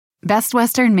Best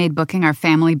Western made booking our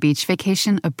family beach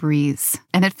vacation a breeze,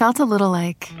 and it felt a little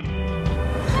like...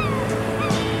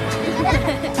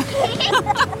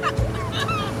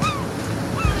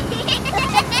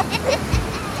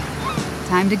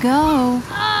 Time to go.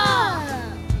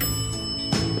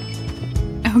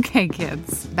 Okay,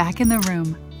 kids, back in the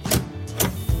room.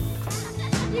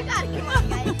 You gotta come on,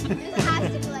 guys. This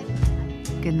has to be like...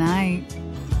 Good night.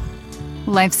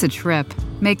 Life's a trip.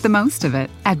 Make the most of it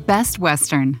at Best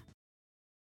Western.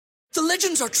 The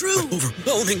legends are true.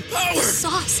 Overwhelming power! The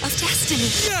sauce of destiny.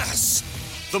 Yes!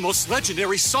 The most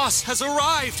legendary sauce has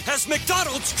arrived as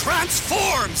McDonald's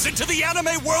transforms into the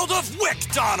anime world of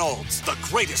WickDonald's. The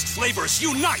greatest flavors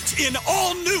unite in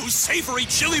all new savory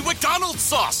chili McDonald's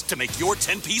sauce to make your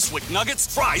 10-piece Wick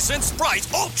Nuggets, fries, and Sprite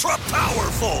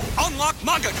ultra-powerful. Unlock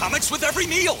manga comics with every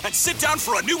meal and sit down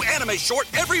for a new anime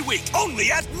short every week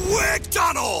only at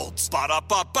WickDonald's.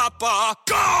 Ba-da-ba-ba-ba,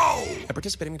 go! At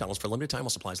participating McDonald's for a limited time while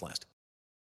supplies last.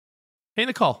 Hey,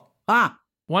 Nicole. Ah.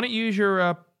 Why don't you use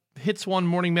your Hits One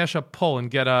morning mashup poll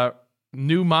and get a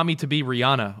new mommy-to-be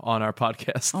Rihanna on our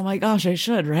podcast? Oh my gosh, I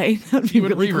should, right? That'd be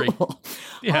really cool.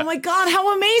 Yeah. Oh my God,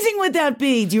 how amazing would that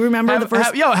be? Do you remember the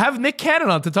first... Have Nick Cannon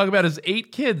on to talk about his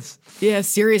 8 kids. Yeah,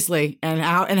 seriously. And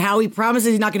how he promises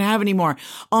he's not going to have any more.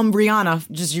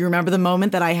 Rihanna, just you remember the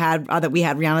moment that I had, that we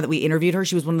had Rihanna, that we interviewed her?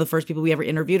 She was one of the first people we ever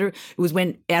interviewed her. It was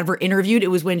when she had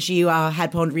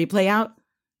Pwned Replay out.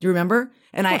 Do you remember?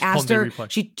 And I asked her,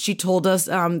 she told us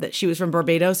that she was from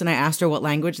Barbados, and I asked her what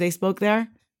language they spoke there.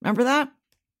 Remember that?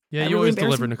 Yeah, you always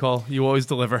deliver, Nicole. You always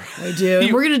deliver. I do.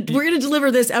 We're gonna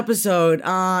deliver this episode.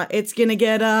 It's gonna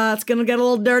get a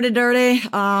little dirty.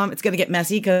 It's gonna get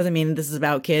messy because this is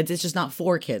about kids. It's just not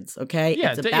for kids, okay?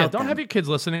 Yeah, don't them. have your kids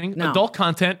listening. No. Adult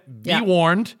content. Be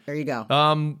warned. There you go.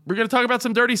 We're gonna talk about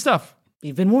some dirty stuff.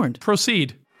 You've been warned.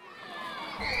 Proceed.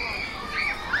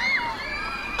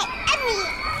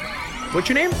 What's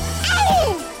your name?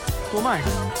 Who am I?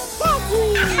 These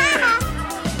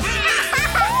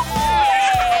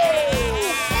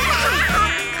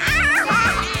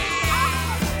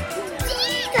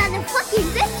are the fucking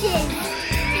bitches.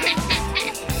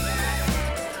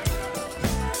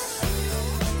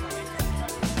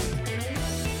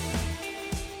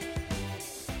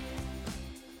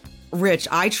 Rich,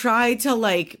 I tried to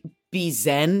be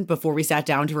zen before we sat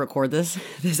down to record this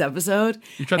episode.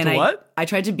 You tried to what? I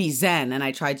tried to be zen, and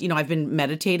I tried, I've been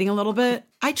meditating a little bit.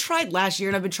 I tried last year,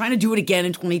 and I've been trying to do it again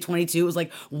in 2022. It was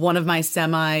like one of my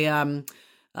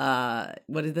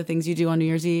what are the things you do on New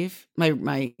Year's Eve?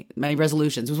 My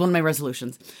resolutions. It was one of my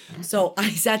resolutions. So I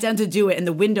sat down to do it, and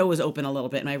the window was open a little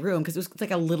bit in my room because it was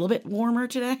like a little bit warmer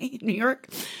today in New York.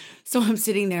 So I'm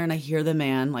sitting there and I hear the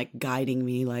man guiding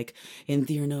me, in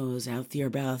through your nose, out through your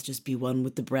mouth, just be one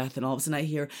with the breath. And all of a sudden I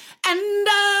hear, and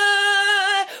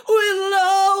I will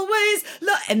always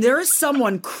love. And there is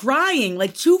someone crying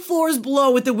 2 floors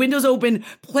below with the windows open,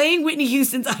 playing Whitney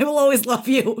Houston's I Will Always Love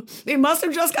You. They must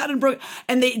have just gotten broke.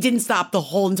 And they didn't stop the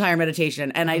whole entire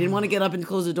meditation. And I didn't want to get up and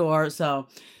close the door. So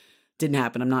didn't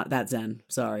happen. I'm not that zen.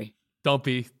 Sorry. Don't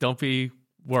be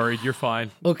worried. You're fine.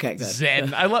 Okay, good.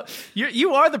 Zen. I love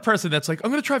you are the person that's I'm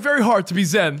going to try very hard to be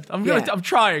zen. I'm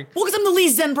trying. Well, because I'm the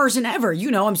least zen person ever.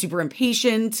 I'm super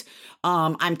impatient.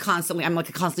 I'm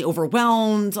constantly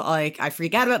overwhelmed. I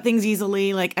freak out about things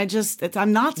easily.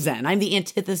 I'm not zen. I'm the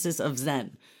antithesis of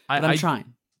zen. But I'm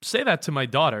trying. Say that to my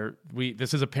daughter.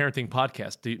 This is a parenting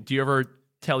podcast. Do you ever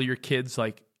tell your kids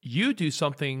you do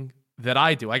something that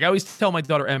I do? I always tell my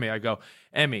daughter Emmy, I go,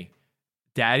 Emmy,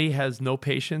 Daddy has no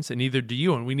patience, and neither do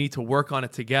you, and we need to work on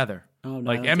it together. Oh,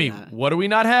 no, Emmy, what do we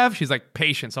not have? She's like,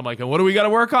 patience. I'm like, and what do we got to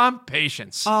work on?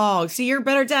 Patience. Oh, see, you're a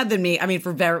better dad than me.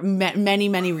 For many,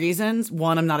 many reasons.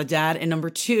 One, I'm not a dad, and number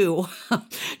two,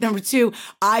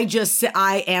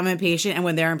 I am impatient, and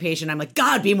when they're impatient, I'm like,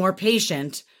 God, be more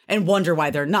patient. And wonder why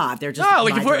they're not. They're just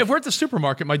if we're at the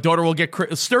supermarket, my daughter will get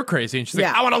stir crazy, and she's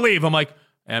like, I want to leave. I'm like,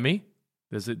 Emmy,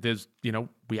 there's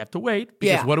we have to wait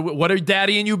because what are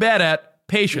Daddy and you bad at?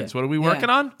 Patience. What are we working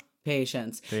on?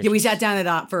 Patience. Yeah, we sat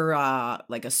down for a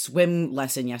swim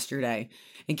lesson yesterday,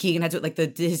 and Keegan had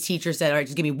to his teacher said, "All right,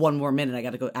 just give me one more minute. I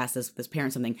got to go ask this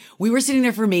parent something." We were sitting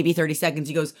there for maybe 30 seconds.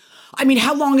 He goes,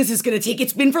 how long is this going to take?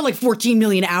 It's been for 14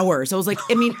 million hours. I was like,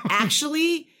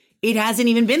 actually, it hasn't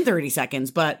even been 30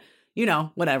 seconds, but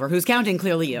whatever. Who's counting?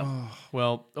 Clearly you.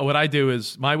 Well, what I do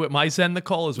is my Zen,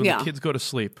 Nicole, is when the kids go to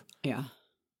sleep. Yeah.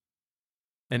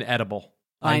 An edible.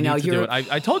 I know need to do it.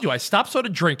 I told you I stopped sort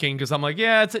of drinking because I'm like,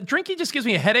 drinking just gives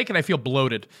me a headache and I feel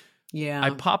bloated. Yeah.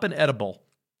 I pop an edible.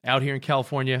 Out here in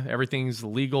California, everything's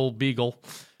legal beagle.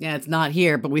 Yeah, it's not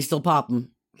here, but we still pop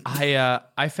them.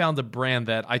 I found a brand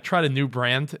that I tried a new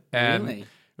brand and really? it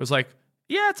was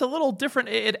Yeah, it's a little different.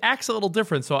 It acts a little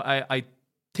different. So I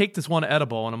take this one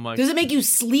edible and I'm like, Does it make you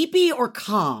sleepy or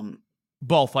calm?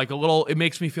 both, like a little, it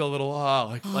makes me feel a little,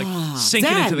 like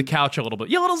sinking zen. into the couch a little bit.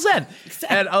 Yeah, a little zen.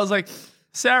 And I was like,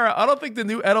 Sarah, I don't think the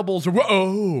new edibles are, it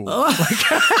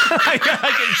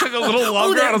took a little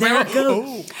longer. I was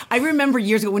like, I remember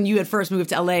years ago when you had first moved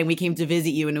to LA and we came to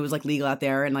visit you and it was like legal out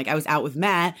there. And like, I was out with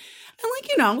Matt and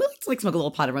like, you know, we like to like smoke a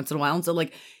little pot every once in a while. And so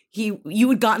like, you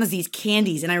had gotten us these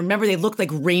candies, and I remember they looked like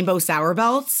rainbow sour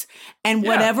belts, and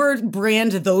whatever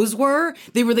brand those were,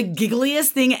 they were the giggliest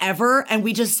thing ever, and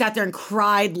we just sat there and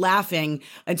cried laughing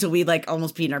until we like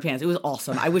almost peed in our pants. It was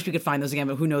awesome. I wish we could find those again,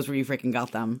 but who knows where you freaking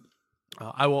got them.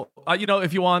 I will, you know,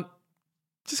 if you want,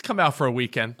 just come out for a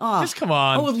weekend. Just come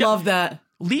on. I would love that.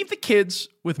 Leave the kids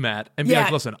with Matt and be like,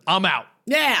 listen, I'm out.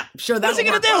 Yeah, sure. What's he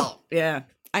going to do? Well. Yeah.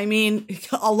 I mean,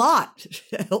 a lot.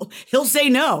 He'll say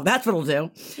no. That's what he'll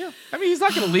do. Yeah. I mean, he's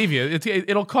not going to leave you.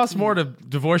 It'll cost more to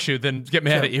divorce you than get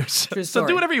mad at you. So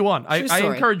do whatever you want. I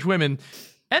encourage women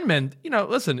and men, you know,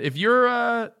 listen, if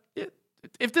you're,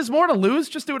 if there's more to lose,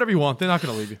 just do whatever you want. They're not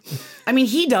going to leave you. I mean,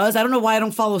 he does. I don't know why I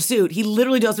don't follow suit. He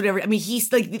literally does whatever. I mean,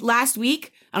 he's like last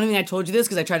week, I don't think I told you this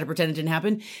because I tried to pretend it didn't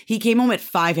happen. He came home at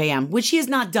 5 a.m., which he has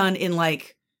not done in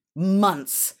like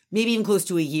months, maybe even close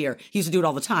to a year. He used to do it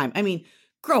all the time. I mean,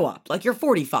 grow up. Like, you're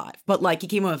 45. But like, he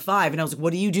came home at 5 and I was like,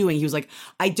 what are you doing? He was like,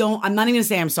 I'm not even going to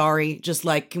say I'm sorry. Just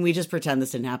like, can we just pretend this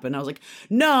didn't happen? And I was like,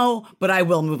 no, but I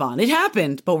will move on. It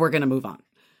happened, but we're going to move on.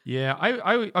 Yeah,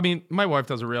 I mean, my wife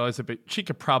doesn't realize it, but she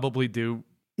could probably do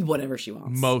whatever she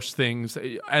wants. Most things.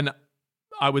 And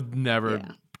I would never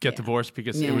get divorced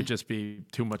because it would just be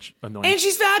too much annoying. And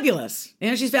she's fabulous.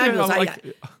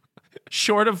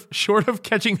 Short of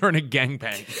catching her in a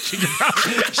gangbang,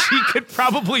 she could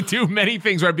probably do many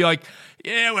things where I'd be like,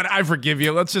 yeah, I forgive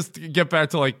you. Let's just get back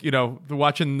to like, you know,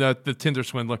 watching the Tinder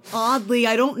swindler. Oddly,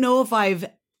 I don't know if I've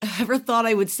ever thought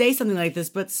I would say something like this,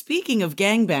 but speaking of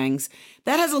gangbangs,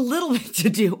 that has a little bit to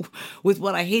do with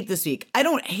what I hate this week. I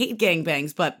don't hate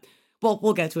gangbangs, but well,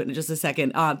 we'll get to it in just a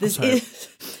second. This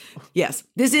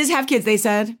is Have Kids, They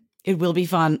Said. It will be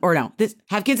fun. Or no, this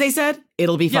Have Kids, They Said.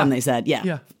 It'll be fun, they said.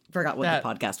 Yeah. Forgot what the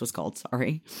podcast was called.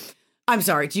 Sorry. I'm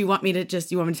sorry. Do you want me to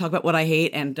talk about what I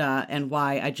hate and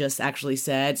why I just actually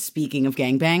said, speaking of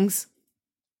gangbangs?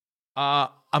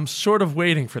 I'm sort of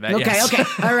waiting for that. Okay.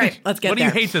 All right. Let's get What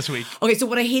there. do you hate this week? Okay. So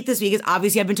what I hate this week is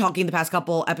obviously I've been talking the past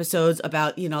couple episodes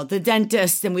about, you know, the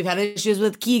dentist, and we've had issues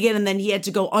with Keegan, and then he had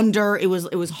to go under. It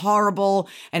was horrible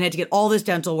and had to get all this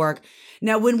dental work.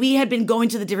 Now, when we had been going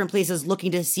to the different places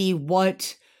looking to see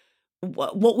what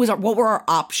were our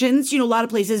options, you know, a lot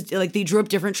of places, like, they drew up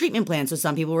different treatment plans. So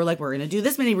some people were like, we're going to do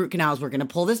this many root canals, we're going to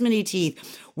pull this many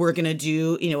teeth, we're going to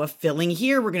do, you know, a filling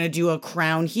here, we're going to do a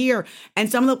crown here. And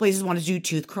some of the places wanted to do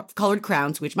tooth colored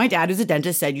crowns, which my dad, who's a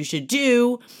dentist, said you should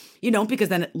do, you know, because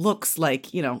then it looks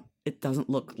like, you know, it doesn't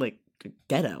look like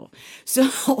ghetto. So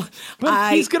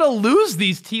he's going to lose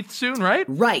these teeth soon, right?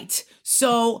 Right.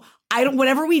 So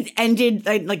whatever we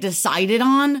decided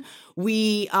on,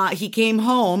 he came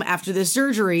home after the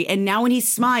surgery, and now when he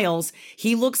smiles,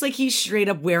 he looks like he's straight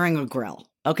up wearing a grill.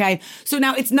 Okay. So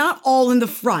now it's not all in the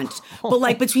front, but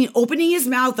like between opening his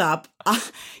mouth up,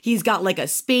 he's got like a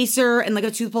spacer and like a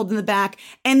tooth pulled in the back,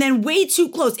 and then way too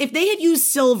close. If they had used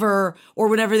silver or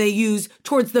whatever they use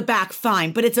towards the back,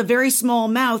 fine, but it's a very small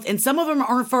mouth, and some of them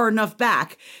aren't far enough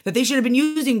back that they should have been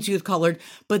using tooth colored,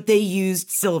 but they used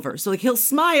silver. So like he'll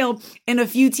smile and a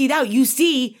few teeth out, you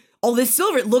see all this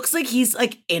silver. It looks like he's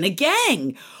like in a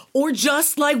gang or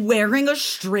just like wearing a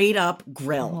straight up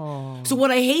grill. Oh. So what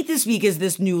I hate this week is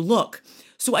this new look.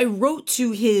 So I wrote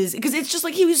to because it's just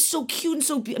like, he was so cute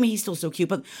and he's still so cute,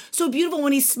 but so beautiful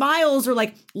when he smiles or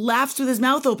like laughs with his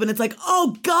mouth open. It's like,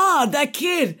 oh God, that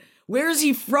kid, where is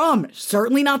he from?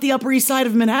 Certainly not the Upper East Side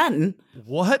of Manhattan.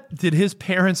 What did his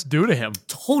parents do to him?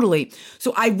 Totally.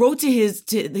 So I wrote to his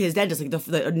dentist, like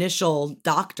the initial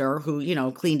doctor who, you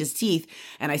know, cleaned his teeth.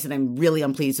 And I said, I'm really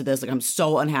unpleased with this. Like, I'm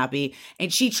so unhappy.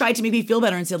 And she tried to make me feel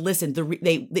better and said, listen,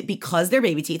 because they're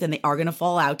baby teeth and they are going to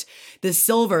fall out, the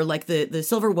silver, like the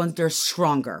silver ones, they're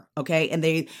stronger. Okay. And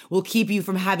they will keep you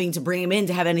from having to bring them in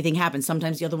to have anything happen.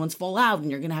 Sometimes the other ones fall out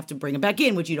and you're going to have to bring them back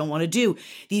in, which you don't want to do.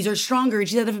 These are stronger. And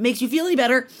she said, if it makes you feel any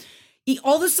better,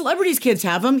 all the celebrities' kids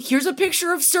have them. Here's a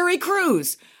picture of Surrey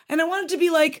Cruz. And I wanted to be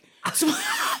like, so,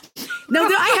 now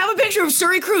I have a picture of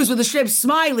Surrey Cruz with the strips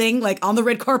smiling, like on the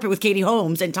red carpet with Katie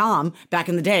Holmes and Tom back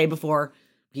in the day before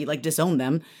he like disowned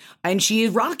them. And she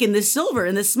is rocking this silver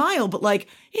and this smile. But like,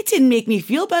 it didn't make me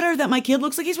feel better that my kid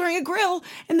looks like he's wearing a grill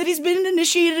and that he's been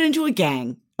initiated into a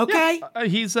gang. Okay? Yeah,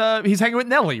 he's hanging with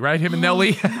Nelly, right? Him and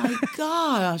Nelly. Oh my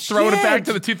gosh. Throwing it back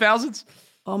to the 2000s.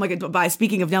 Oh my God. But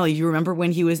speaking of Nelly, you remember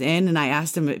when he was in and I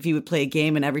asked him if he would play a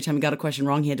game and every time he got a question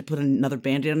wrong, he had to put another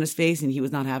Band-Aid on his face and he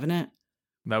was not having it?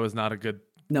 That was not a good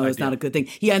No, it's not a good thing.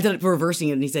 He ended up reversing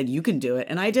it and he said, you can do it.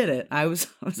 And I did it. I was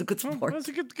a good sport. That's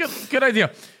a good idea.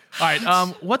 All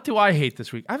right. What do I hate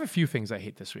this week? I have a few things I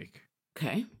hate this week.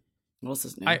 Okay. What else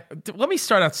is new? Let me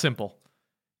start out simple.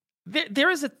 There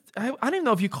is I don't even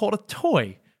know if you call it a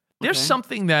toy. There's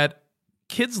something that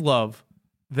kids love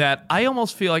that I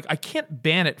almost feel like I can't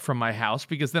ban it from my house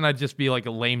because then I'd just be like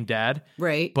a lame dad.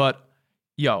 Right. But,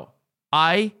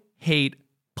 I hate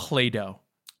Play-Doh.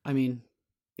 I mean,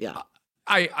 yeah.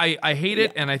 I hate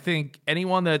it, and I think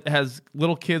anyone that has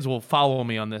little kids will follow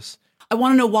me on this. I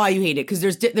want to know why you hate it because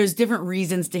there's different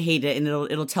reasons to hate it, and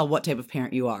it'll tell what type of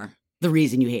parent you are. The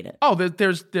reason you hate it. Oh,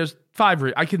 there's 5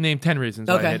 reasons. I can name 10 reasons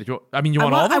why I hate it. You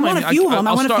want all of them? I want a few of them.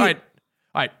 All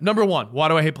right, number 1. Why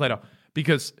do I hate Play-Doh?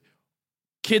 Because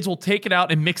kids will take it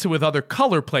out and mix it with other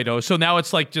color Play-Doh, so now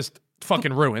it's like just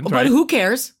fucking ruined, right? But who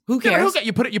cares? Who cares?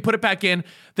 You put it back in.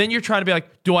 Then you're trying to be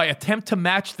like, do I attempt to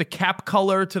match the cap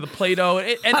color to the Play-Doh?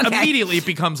 And immediately it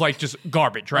becomes like just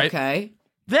garbage, right? Okay.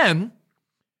 Then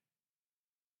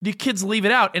the kids leave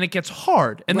it out and it gets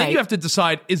hard. And then you have to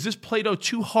decide, is this Play-Doh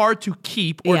too hard to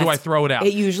keep or do I throw it out?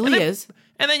 It usually is.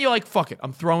 And then you're like, fuck it,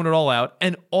 I'm throwing it all out.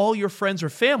 And all your friends or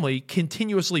family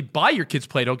continuously buy your kids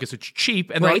Play-Doh because it's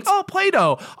cheap. And they're like, oh,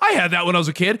 Play-Doh. I had that when I was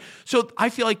a kid. So I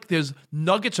feel like there's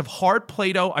nuggets of hard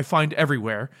Play-Doh I find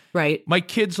everywhere. Right. My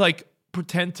kids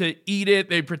pretend to eat it.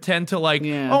 They pretend to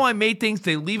oh, I made things.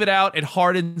 They leave it out. It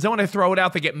hardens. Then when I throw it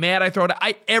out, they get mad. I throw it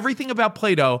out. Everything about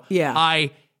Play-Doh,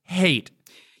 I hate.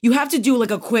 You have to do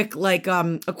like a quick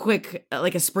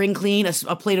spring clean,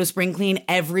 a Play-Doh spring clean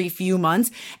every few months.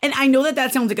 And I know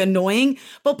that sounds like annoying,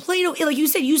 but Play-Doh, like you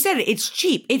said it, it's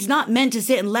cheap. It's not meant to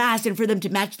sit and last and for them to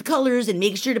match the colors and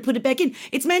make sure to put it back in.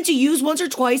 It's meant to use once or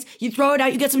twice. You throw it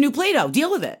out, you get some new Play-Doh.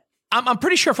 Deal with it. I'm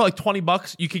pretty sure for like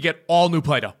 $20, you could get all new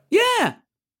Play-Doh. Yeah.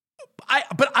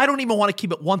 But I don't even want to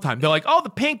keep it one time. They're like, oh, the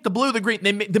pink, the blue, the green.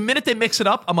 The minute they mix it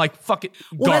up, I'm like, fuck it.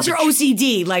 Well, garbage. that's your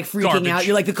OCD, like freaking out.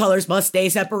 You're like, the colors must stay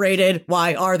separated.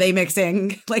 Why are they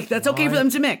mixing? Like, that's okay for them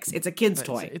to mix. It's a kid's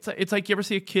toy. It's like you ever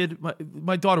see a kid,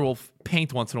 my daughter will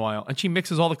paint once in a while, and she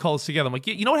mixes all the colors together. I'm like,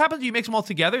 you know what happens when you mix them all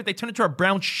together? They turn into a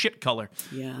brown shit color.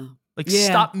 Yeah.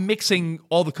 Stop mixing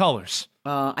all the colors.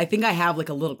 I think I have like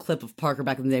a little clip of Parker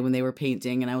back in the day when they were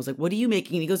painting, and I was like, what are you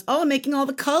making? And he goes, oh, I'm making all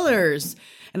the colors.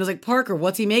 And I was like, Parker,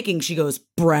 what's he making? She goes,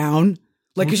 brown.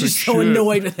 Like, she's so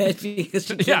annoyed with it because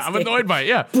she I'm annoyed by it.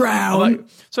 Yeah, brown.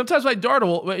 Sometimes my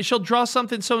daughter she'll draw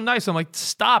something so nice. I'm like,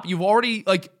 stop! You've already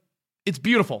it's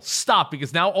beautiful. Stop,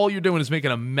 because now all you're doing is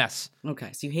making a mess.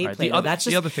 Okay, so you hate Play-Doh. That's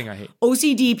just the other thing I hate.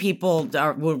 OCD people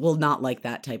will not like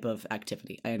that type of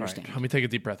activity. I understand. Right, let me take a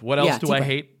deep breath. What else do I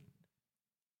hate?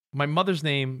 My mother's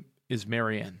name is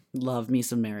Marianne. Love me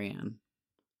some Marianne.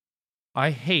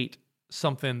 I hate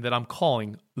something that I'm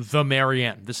calling the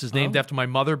Marianne. This is named after my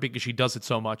mother because she does it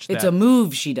so much. It's a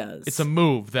move she does. It's a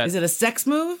move that... Is it a sex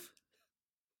move?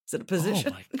 Is it a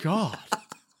position? Oh my God.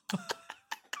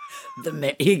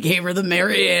 He gave her the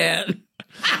Marianne.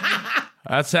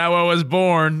 That's how I was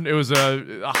born. It was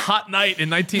a hot night in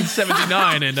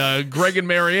 1979, and Greg and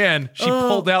Marianne, she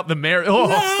pulled out the Marianne. Oh,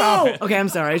 no! Stop it. Okay, I'm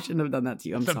sorry. I shouldn't have done that to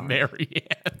you. I'm sorry. The Marianne.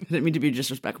 I didn't mean to be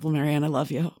disrespectful, Marianne. I love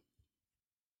you.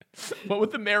 What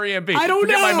would the Marianne be? I don't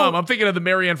know. My mom. I'm thinking of the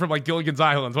Marianne from Gilligan's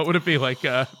Island. What would it be like?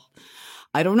 I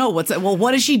don't know. What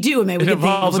does she do? Maybe it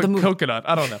involves a coconut.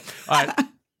 I don't know. All right.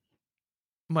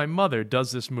 My mother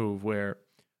does this move where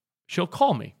she'll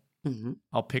call me. Mm-hmm.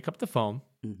 I'll pick up the phone.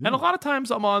 Mm-hmm. And a lot of times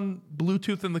I'm on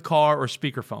Bluetooth in the car or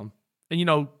speakerphone.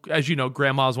 And as you know,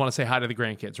 grandmas want to say hi to the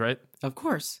grandkids, right? Of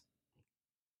course.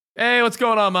 Hey, what's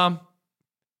going on, Mom?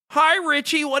 Hi,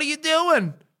 Richie. What are you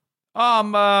doing?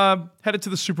 I'm headed to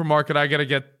the supermarket. I got to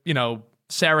get,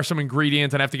 Sarah some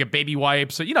ingredients, and I have to get baby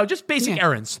wipes. So, just basic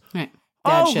errands. Right.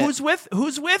 Who's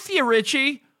with you,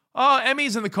 Richie? Oh,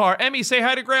 Emmy's in the car. Emmy, say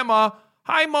hi to Grandma.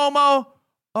 Hi, Momo.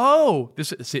 Oh,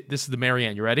 this is the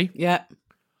Marianne. You ready? Yeah.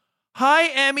 Hi,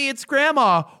 Emmy. It's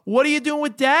Grandma. What are you doing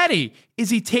with Daddy? Is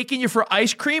he taking you for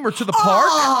ice cream or to the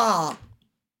park?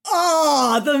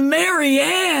 Oh, the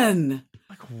Marianne.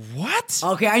 What?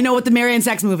 Okay, I know what the Marianne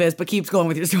sex move is, but keep going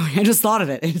with your story. I just thought of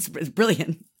it. It's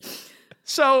brilliant.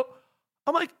 So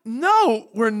I'm like, no,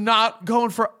 we're not going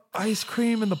for ice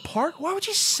cream in the park. Why would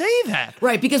you say that?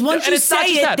 Right, because once you say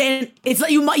it, then it's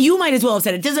like you might as well have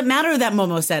said it. It doesn't matter that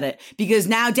Momo said it, because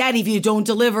now, Daddy, if you don't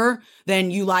deliver,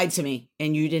 then you lied to me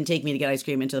and you didn't take me to get ice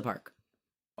cream into the park.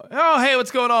 Oh, hey,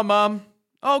 what's going on, Mom?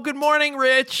 Oh, good morning,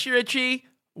 Richie.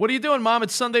 What are you doing, Mom?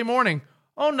 It's Sunday morning.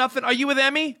 Oh, nothing. Are you with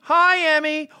Emmy? Hi,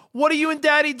 Emmy. What are you and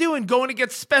Daddy doing? Going to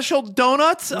get special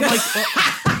donuts? I'm like,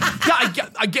 yeah,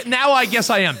 I guess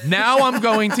I am. Now I'm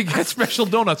going to get special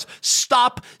donuts.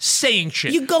 Stop saying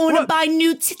shit. You going to buy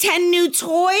 10 new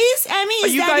toys, Emmy?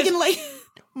 Is Daddy gonna like?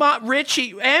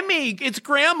 Richie, Emmy, it's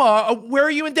Grandma. Where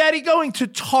are you and Daddy going? To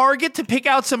Target to pick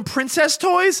out some princess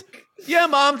toys? Yeah,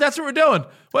 Mom, that's what we're doing.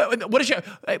 What is she?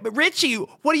 Richie,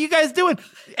 what are you guys doing?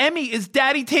 Emmy, is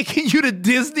Daddy taking you to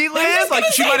Disneyland? Like,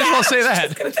 she might as well say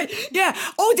that. Yeah.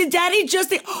 Oh, did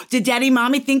Daddy,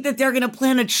 Mommy think that they're going to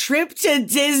plan a trip to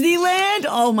Disneyland?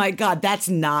 Oh my God, that's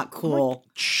not cool. Like,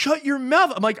 shut your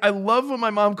mouth. I'm like, I love when my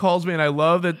mom calls me and I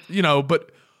love that,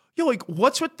 but like,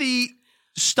 what's with the...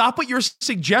 Stop with your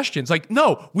suggestions. Like,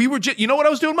 no, we were just, you know what I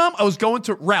was doing, Mom? I was going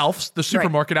to Ralph's, the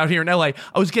supermarket out here in LA.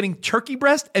 I was getting turkey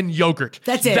breast and yogurt.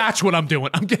 That's it. That's what I'm doing.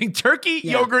 I'm getting turkey,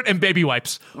 yogurt, and baby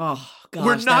wipes. Oh, gosh.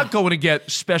 We're not going to get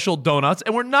special donuts,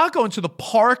 and we're not going to the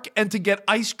park and to get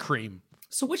ice cream.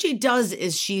 So what she does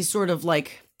is she's sort of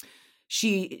like,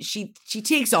 she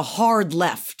takes a hard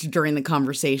left during the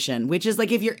conversation, which is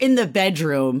like if you're in the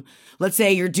bedroom, let's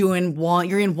say you're in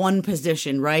one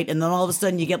position, right? And then all of a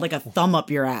sudden you get like a thumb up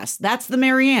your ass. That's the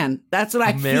Marianne. That's what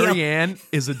I feel. Marianne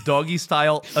is a doggy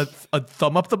style, a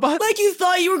thumb up the butt? Like you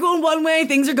thought you were going one way,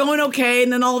 things are going okay,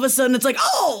 and then all of a sudden it's like,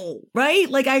 oh, right?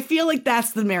 Like I feel like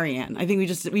that's the Marianne. I think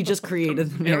we just created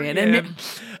the Marianne. Marianne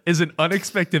is an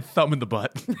unexpected thumb in the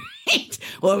butt. Right.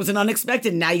 Well, it was an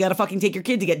unexpected. Now you got to fucking take your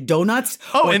kid to get donuts.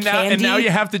 Oh, or and now you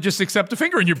have to just accept a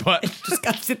finger in your butt. Just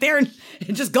got to sit there and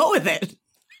just go with it.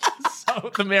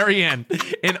 So the Marianne,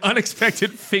 an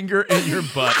unexpected finger in your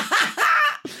butt.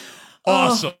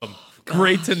 Awesome.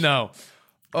 Great to know.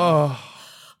 Oh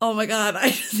my God. I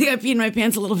think I peed my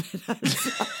pants a little bit.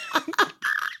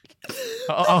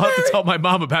 I'll have to tell my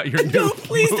mom about your new. No,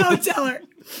 please don't tell her.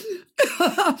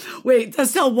 Wait,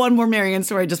 let's tell one more Marianne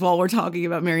story just while we're talking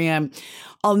about Marianne.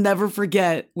 I'll never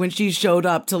forget when she showed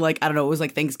up to I don't know, it was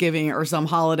like Thanksgiving or some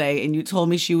holiday, and you told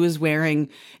me she was wearing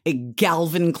a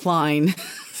Calvin Klein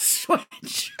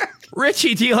sweatshirt.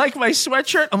 Richie, do you like my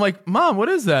sweatshirt? I'm like, Mom, what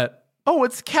is that? Oh,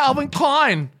 it's Calvin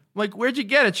Klein. I'm like, where'd you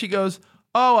get it? She goes,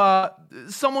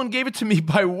 someone gave it to me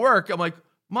by work. I'm like,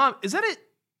 Mom, is that it?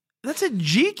 That's a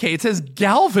GK. It says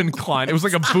Calvin Klein. It was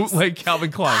like a bootleg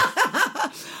Calvin Klein.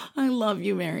 I love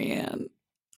you, Marianne.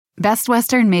 Best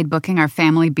Western made booking our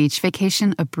family beach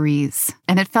vacation a breeze,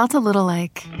 and it felt a little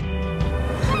like...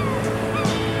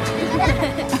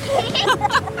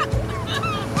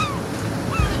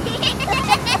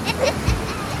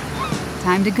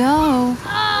 Time to go.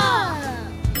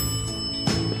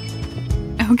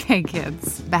 Okay,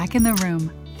 kids, back in the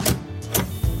room.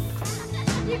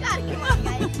 You gotta come on,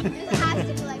 guys. This has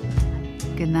to be like...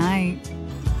 Good night.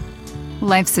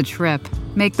 Life's a trip.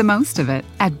 Make the most of it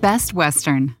at Best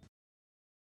Western.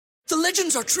 The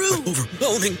legends are true.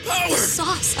 Overwhelming power!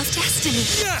 Sauce of destiny.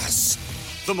 Yes!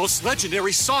 The most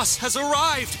legendary sauce has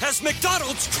arrived as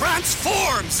McDonald's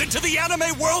transforms into the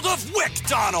anime world of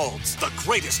WickDonald's. The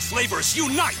greatest flavors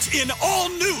unite in all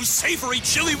new savory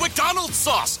chili McDonald's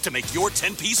sauce to make your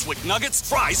 10-piece Wick Nuggets,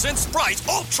 fries, and Sprite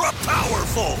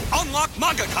ultra-powerful. Unlock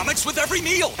manga comics with every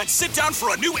meal and sit down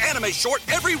for a new anime short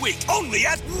every week only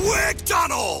at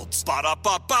WickDonald's.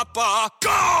 Ba-da-ba-ba-ba,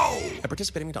 go! At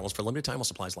participating McDonald's for a limited time while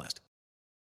supplies last.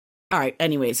 All right,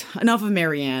 anyways, enough of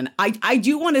Marianne. I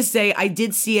do want to say I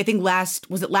did see, I think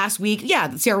last week?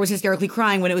 Yeah, Sarah was hysterically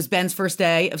crying when it was Ben's first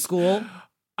day of school.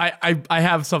 I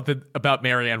have something about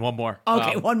Marianne, one more.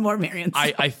 Okay, one more Marianne.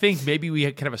 I think maybe we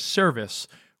can have a service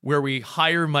where we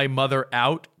hire my mother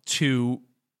out to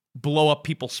blow up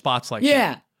people's spots like that.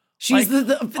 Yeah, she's she's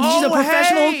a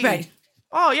professional. Hey. Right.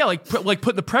 Oh, yeah, like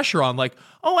putting the pressure on, like,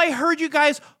 oh, I heard you've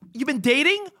been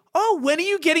dating? Oh, when are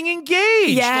you getting engaged?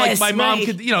 Yes, like my mom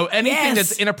could, anything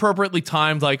that's inappropriately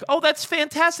timed, like, oh, that's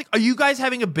fantastic. Are you guys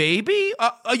having a baby?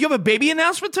 You have a baby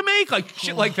announcement to make? Like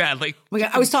shit like that. Like, oh my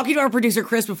God, I was talking to our producer,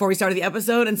 Chris, before we started the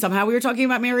episode, and somehow we were talking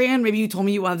about Marianne. Maybe you told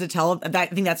me you wanted to tell that. I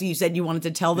think that's what you said. You wanted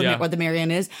to tell them what the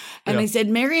Marianne is. And they said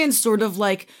Marianne's sort of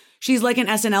like, she's like an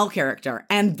SNL character.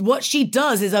 And what she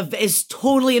does is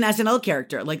totally an SNL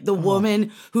character. Like the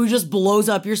woman who just blows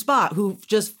up your spot, who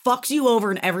just fucks you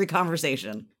over in every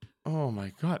conversation. Oh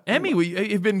my God. Emmy,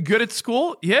 you've been good at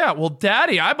school? Yeah. Well,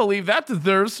 Daddy, I believe that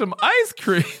deserves some ice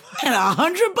cream. And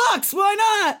 $100. Why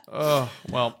not? Oh,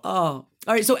 well. Oh. All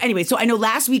right. So anyway, I know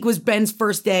last week was Ben's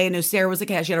first day. I know Sarah was like,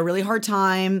 she had a really hard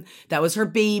time. That was her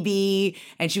baby.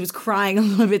 And she was crying a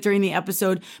little bit during the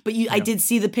episode. But I did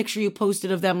see the picture you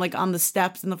posted of them like on the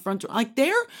steps in the front. Like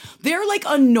they're like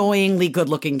annoyingly good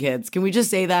looking kids. Can we just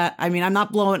say that? I mean, I'm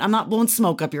not blowing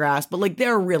smoke up your ass, but like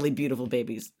they're really beautiful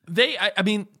babies.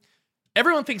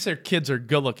 everyone thinks their kids are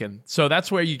good looking. So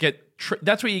that's where you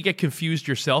get confused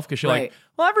yourself because you're like,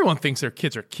 well, everyone thinks their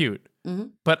kids are cute. Mm-hmm.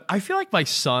 But I feel like my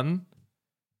son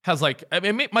has like, I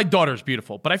mean, my daughter's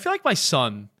beautiful, but I feel like my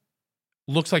son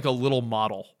looks like a little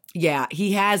model. Yeah,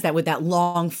 he has that with that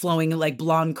long flowing like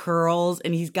blonde curls,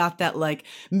 and he's got that like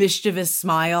mischievous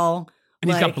smile. And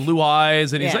he's got blue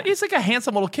eyes, and he's like a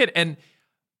handsome little kid. And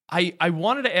I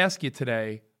wanted to ask you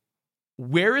today,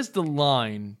 where is the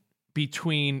line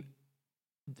between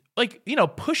like, you know,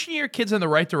 pushing your kids in the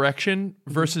right direction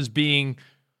versus being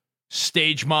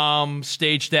stage mom,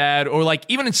 stage dad, or like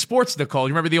even in sports, Nicole,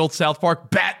 you remember the old South Park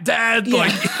bat dad? Yeah.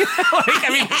 Like I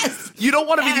mean, you don't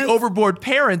want to be the overboard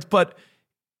parent, but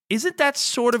isn't that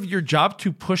sort of your job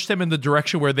to push them in the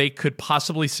direction where they could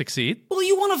possibly succeed? Well,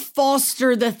 you want to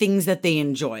foster the things that they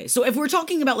enjoy. So if we're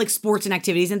talking about like sports and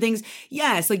activities and things,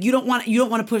 yes, like you don't want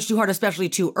to push too hard, especially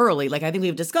too early. Like I think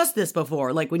we've discussed this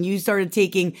before. Like when you started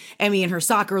taking Emmy and her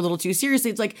soccer a little too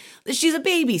seriously, it's like she's a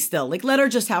baby still. Like let her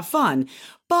just have fun.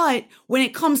 But when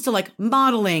it comes to like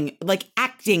modeling, like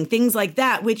acting, things like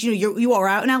that, which, you know, you are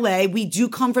out in LA, we do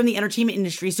come from the entertainment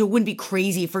industry, so it wouldn't be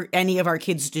crazy for any of our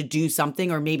kids to do something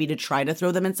or maybe to try to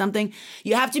throw them in something.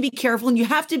 You have to be careful, and you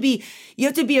have to be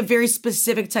a very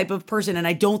specific type of person. And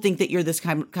I don't think that you're this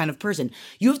kind of person.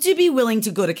 You have to be willing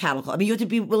to go to cattle call. I mean, you have to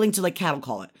be willing to like cattle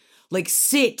call it. Like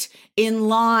sit in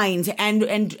lines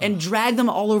and drag them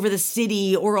all over the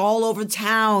city or all over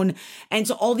town and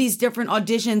to all these different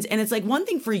auditions. And it's like one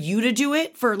thing for you to do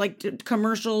it for like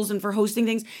commercials and for hosting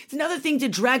things. It's another thing to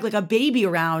drag like a baby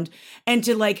around and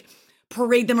to like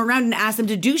parade them around and ask them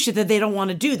to do shit that they don't want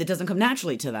to do, that doesn't come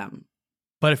naturally to them.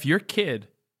 But if your kid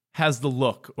has the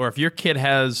look, or if your kid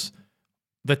has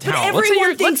the talent, but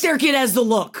everyone thinks their kid has the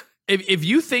look. If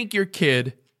you think your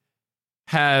kid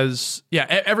has,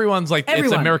 everyone's like,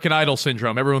 it's American Idol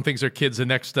syndrome. Everyone thinks their kid's the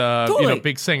next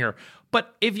big singer.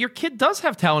 But if your kid does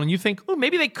have talent and you think, oh,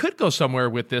 maybe they could go somewhere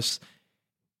with this,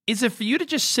 is it for you to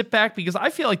just sit back? Because I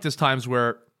feel like there's times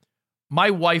where my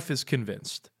wife is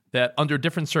convinced that under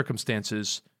different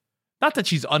circumstances, not that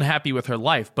she's unhappy with her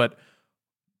life, but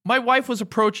my wife was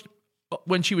approached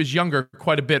when she was younger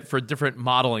quite a bit for different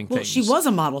modeling things. Well, she was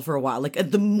a model for a while, like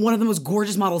one of the most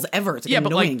gorgeous models ever. It's like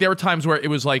but like there were times where it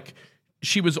was like,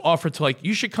 she was offered to like,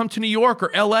 you should come to New York or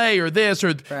LA or this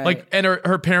or like, and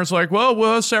her parents were like,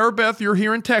 well, Sarah Beth, you're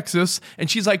here in Texas. And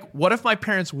she's like, what if my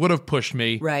parents would have pushed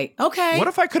me? Right. Okay. What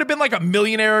if I could have been like a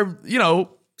millionaire,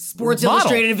 Sports model?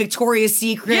 Illustrated, Victoria's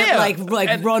Secret, like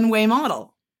runway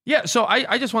model. Yeah. So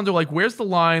I just wonder, like, where's the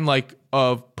line like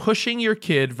of pushing your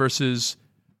kid versus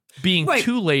being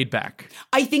too laid back?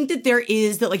 I think that there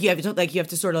is that like you have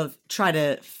to sort of try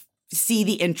to see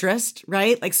the interest,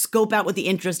 right? Like scope out what the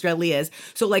interest really is.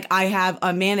 So like I have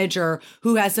a manager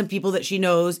who has some people that she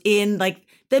knows in like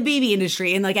the baby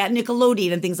industry and like at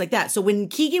Nickelodeon and things like that. So when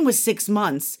Keegan was 6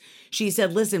 months, she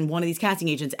said, listen, one of these casting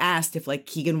agents asked if like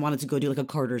Keegan wanted to go do like a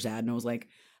Carter's ad. And I was like,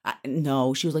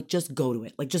 no. She was like, just go to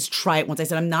it. Like, just try it once. I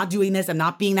said, I'm not doing this. I'm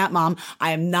not being that mom.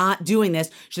 I am not doing this.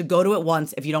 She said, go to it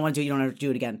once. If you don't want to do it, you don't have to do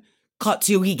it again. Cut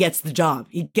to, he gets the job.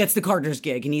 He gets the Carter's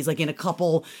gig, and he's like in a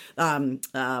couple, what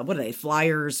are they,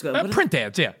 flyers? Print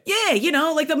ads, yeah. Yeah,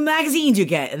 like the magazines you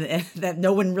get and that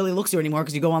no one really looks through anymore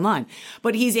because you go online.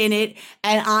 But he's in it,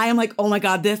 and I am like, oh my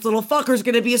God, this little fucker's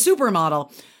going to be a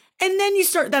supermodel. And then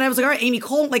I was like, all right, Amy,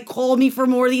 call me for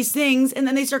more of these things. And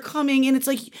then they start coming, and it's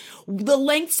like the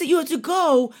lengths that you have to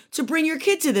go to bring your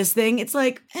kid to this thing. It's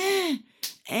like,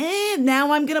 and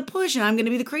now I'm going to push and I'm going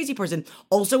to be the crazy person.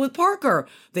 Also with Parker,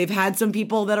 they've had some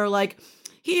people that are like,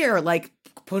 here, like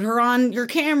put her on your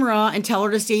camera and tell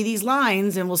her to say these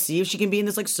lines and we'll see if she can be in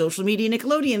this like social media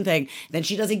Nickelodeon thing. Then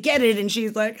she doesn't get it and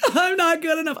she's like, I'm not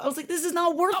good enough. I was like, this is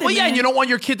not worth it. Well, yeah, and you don't want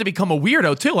your kid to become a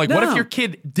weirdo too. Like what if your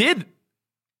kid did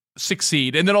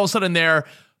succeed and then all of a sudden they're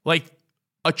like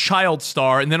a child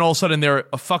star, and then all of a sudden they're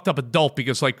a fucked up adult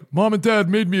because like mom and dad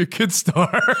made me a kid star.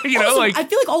 I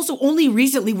feel like also only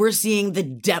recently we're seeing the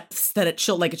depths that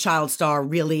like a child star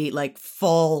really like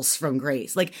falls from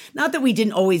grace. Like not that we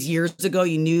didn't always years ago,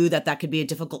 you knew that could be a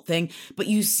difficult thing, but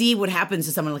you see what happens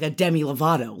to someone like a Demi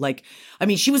Lovato. Like, I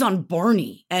mean, she was on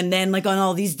Barney and then like on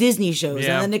all these Disney shows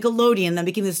and then Nickelodeon, then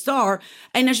became the star,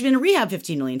 and now she's been in rehab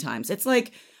 15 million times. It's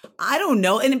like, I don't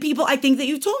know. And people, I think that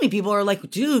you've told me, people are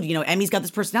like, dude, Emmy's got this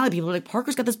personality. People are like,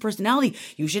 Parker's got this personality.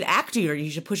 You should act her.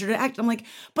 You should push her to act. I'm like,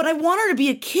 but I want her to be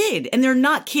a kid. And they're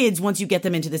not kids once you get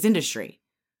them into this industry.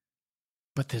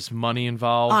 But there's money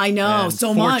involved. I know,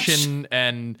 so much. Fortune,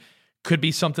 and could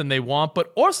be something they want.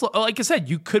 But also, like I said,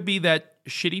 you could be that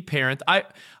shitty parent.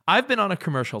 I've been on a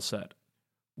commercial set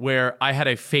where I had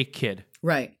a fake kid.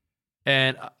 Right.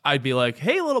 And I'd be like,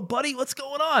 hey, little buddy, what's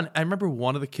going on? I remember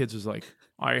one of the kids was like,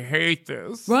 I hate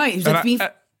this. Right. He's like,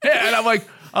 and I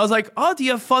was like, oh, do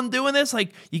you have fun doing this?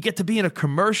 Like, you get to be in a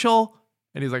commercial.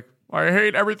 And he's like, I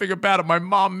hate everything about it. My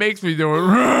mom makes me do it.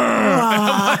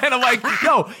 And I'm like,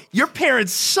 yo, your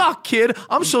parents suck, kid.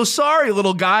 I'm so sorry,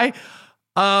 little guy.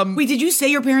 Wait, did you say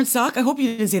your parents suck? I hope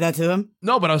you didn't say that to him.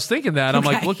 No, but I was thinking that. I'm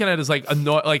like looking at his like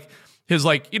annoy, like his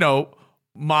like, you know,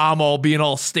 mom all being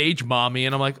all stage mommy,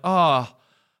 and I'm like, oh,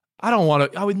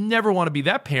 I would never want to be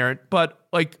that parent, but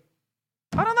like,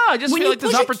 I don't know. I just feel like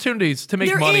there's opportunities to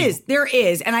make money. There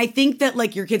is. And I think that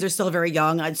like your kids are still very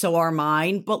young, and so are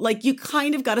mine, but like you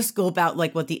kind of got to scope out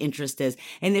like what the interest is.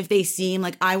 And if they seem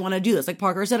like, I want to do this, like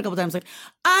Parker said a couple times, like,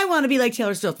 I want to be like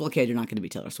Taylor Swift. Well, kid, you're not going to be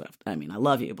Taylor Swift. I mean, I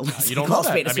love you, but you don't know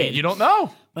that. I mean, you don't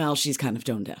know. Well, she's kind of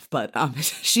tone deaf, but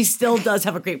she still does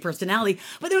have a great personality.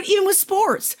 But then even with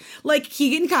sports, like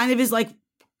Keegan kind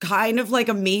of like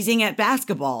amazing at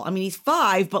basketball. I mean, he's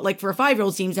 5, but like for a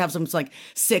 5-year-old seems to have some like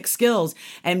 6 skills.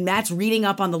 And Matt's reading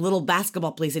up on the little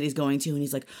basketball place that he's going to. And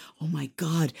he's like, oh my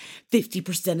God,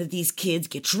 50% of these kids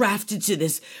get drafted to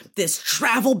this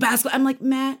travel basketball. I'm like,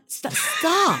 Matt,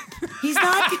 stop. He's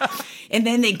not. And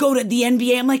then they go to the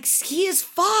NBA. I'm like, he is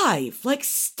 5. Like,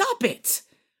 stop it.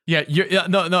 Yeah.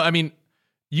 No. I mean,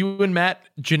 you and Matt,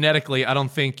 genetically, I don't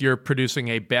think you're producing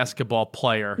a basketball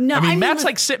player. No, I mean Matt's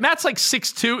like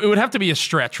 6'2". It would have to be a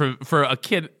stretch for a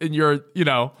kid in your, you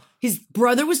know. His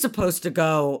brother was supposed to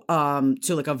go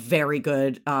to like a very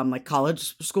good like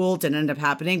college school. Didn't end up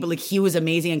happening, but like he was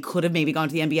amazing and could have maybe gone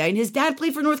to the NBA. And his dad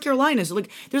played for North Carolina, so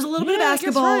like there's a little bit of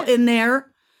basketball in there.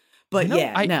 But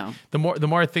no. The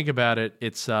more I think about it,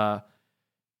 it's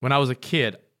when I was a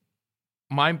kid,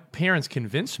 my parents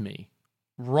convinced me.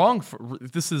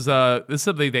 This is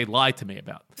something they lied to me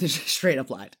about. Straight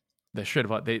up lied. They straight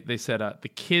up. They said the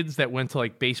kids that went to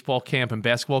like baseball camp and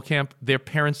basketball camp, their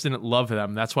parents didn't love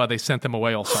them. That's why they sent them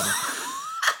away all summer.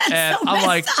 And so I'm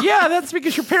like, yeah, that's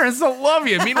because your parents don't love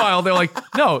you. Meanwhile, they're like,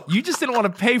 no, you just didn't want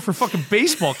to pay for fucking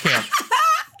baseball camp.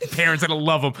 Parents didn't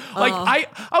love them. Like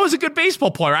I was a good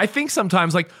baseball player. I think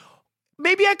sometimes like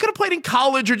maybe I could have played in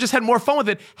college or just had more fun with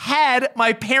it had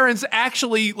my parents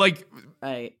actually like.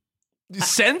 Right.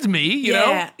 Send me, you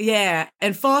know? Yeah,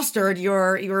 and fostered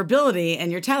your ability and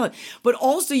your talent. But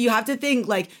also you have to think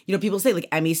like, you know, people say like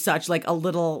Emmy's such like a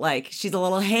little, like she's a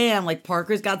little ham, like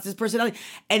Parker's got this personality.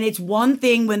 And it's one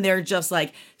thing when they're just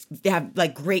like, they have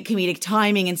like great comedic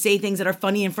timing and say things that are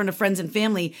funny in front of friends and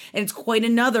family. And it's quite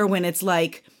another when it's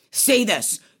like, say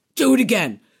this, do it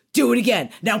again. Do it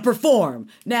again. Now perform.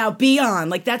 Now be on.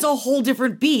 Like that's a whole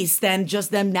different beast than just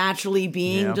them naturally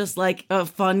being just like a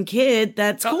fun kid.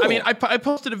 That's cool. I mean, I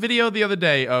posted a video the other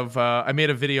day of I made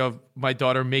a video of my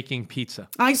daughter making pizza.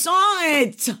 I saw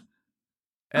it.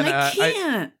 And I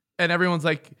can't. And everyone's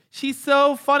like, she's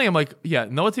so funny. I'm like, yeah,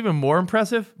 know what's even more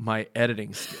impressive? My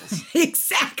editing skills.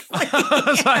 Exactly.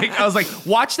 I was like,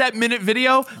 watch that minute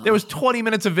video. There was 20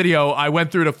 minutes of video I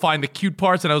went through to find the cute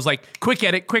parts, and I was like, quick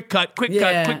edit, quick cut, quick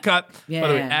cut. Yeah. By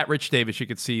the way, at Rich Davis, you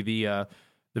could see the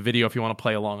video if you want to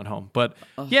play along at home. But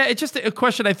yeah, it's just a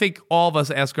question I think all of us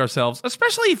ask ourselves,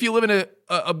 especially if you live in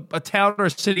a town or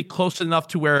a city close enough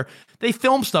to where they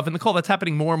film stuff. And Nicole, that's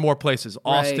happening more and more places.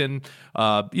 Austin,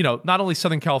 you know, not only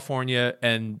Southern California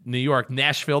and New York,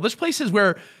 Nashville. There's places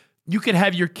where you can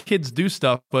have your kids do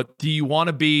stuff, but do you want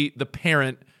to be the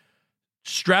parent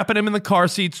strapping them in the car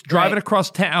seats, driving across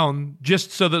town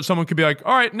just so that someone could be like,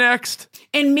 all right, next.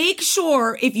 And make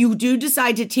sure if you do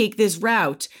decide to take this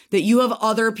route that you have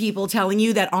other people telling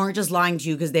you that aren't just lying to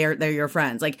you because they're your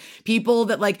friends. Like people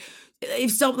that like,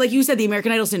 if so, like you said, the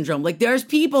American Idol syndrome, like there's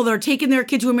people that are taking their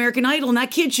kid to American Idol and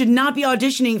that kid should not be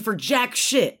auditioning for jack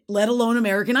shit, let alone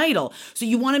American Idol. So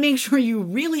you want to make sure you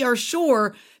really are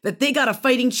sure that they got a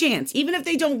fighting chance, even if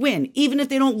they don't win, even if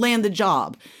they don't land the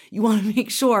job. You want to make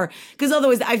sure, because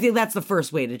otherwise I think that's the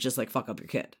first way to just like fuck up your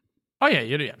kid. Oh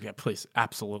yeah, please.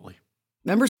 Absolutely.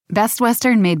 Remember? Best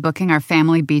Western made booking our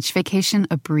family beach vacation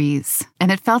a breeze,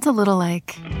 and it felt a little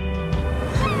like...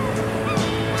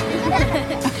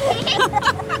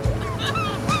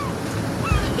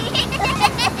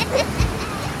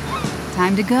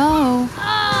 Time to go.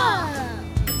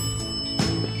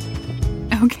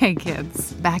 Okay,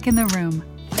 kids, back in the room.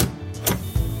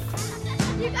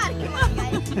 You gotta come on,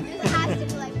 guys. This has to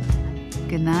be like...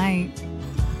 Good night.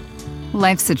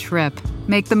 Life's a trip.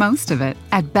 Make the most of it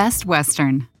at Best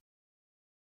Western.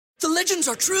 The legends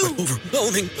are true.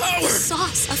 Overwhelming power! The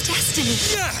sauce of destiny.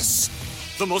 Yes!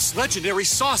 The most legendary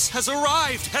sauce has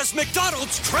arrived as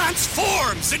McDonald's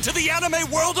transforms into the anime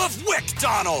world of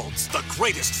WickDonald's. The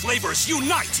greatest flavors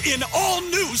unite in all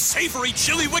new savory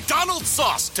chili McDonald's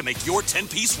sauce to make your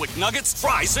 10-piece Wick Nuggets,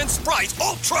 fries, and Sprite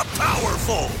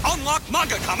ultra-powerful. Unlock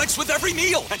manga comics with every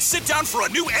meal and sit down for a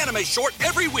new anime short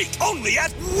every week only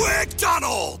at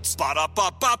WickDonald's.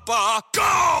 Ba-da-ba-ba-ba,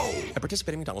 go! At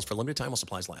participating McDonald's for a limited time while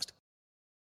supplies last.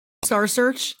 Star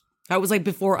Search? That was like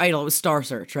before Idol. It was Star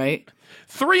Search, right?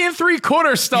 3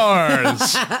 3/4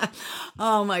 stars.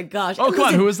 Oh my gosh. Oh, come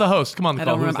on. Who is the host? Come on, I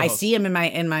Nicole. don't Who is remember. the I host? see him in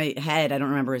my head. I don't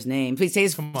remember his name. Please say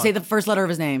the first letter of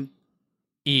his name.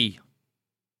 E.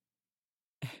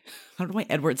 I don't know why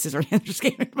Edward Scissorhands just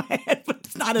came in my head, but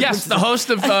it's not Edward Yes, the host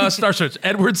of Star Search,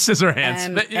 Edward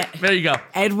Scissorhands. There you go.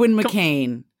 Edwin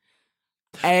McCain.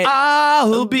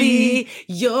 I'll be.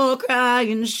 your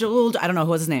crying shoulder. I don't know.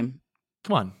 Who was his name?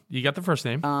 Come on. You got the first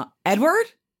name. Edward?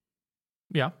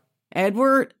 Yeah. Ed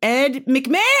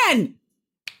McMahon.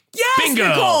 Yes, Bingo.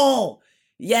 Nicole.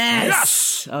 Yes.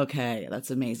 Yes. Okay,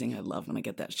 that's amazing. I love when I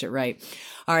get that shit right.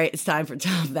 All right, it's time for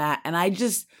Top of That. And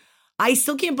I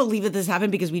still can't believe that this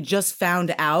happened because we just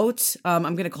found out. I'm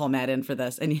going to call Matt in for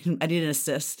this. I need an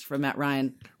assist from Matt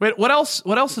Ryan. Wait, what else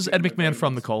is Ed McMahon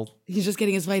from, Nicole? He's just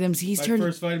getting his vitamins. He's turned.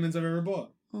 First vitamins I've ever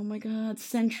bought. Oh my God,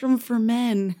 Centrum for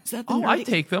Men. Is that the Oh, I nerdy-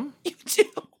 take them. You do.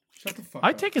 Shut the fuck I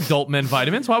up. take adult men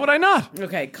vitamins. Why would I not?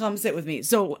 Okay, come sit with me.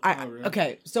 So really?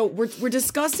 okay, so we're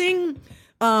discussing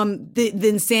the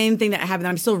insane thing that happened.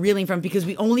 I'm still reeling from because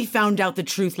we only found out the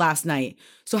truth last night.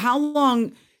 So how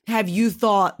long have you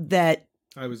thought that?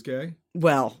 I was gay.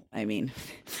 Well, I mean,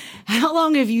 how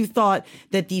long have you thought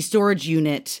that the storage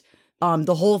unit,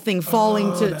 the whole thing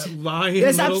falling That lying Yeah,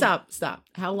 little- stop.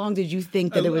 How long did you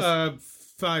think that it was?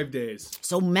 5 days.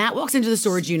 So Matt walks into the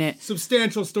storage unit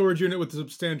Substantial storage unit with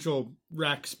substantial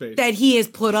rack space. that he has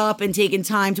put up and taken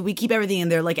time to. We keep everything in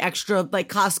there, like extra, like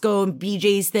Costco and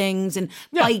BJ's things and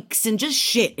bikes and just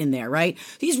shit in there, right?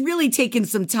 He's really taken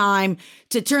some time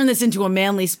to turn this into a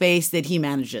manly space that he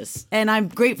manages, and I'm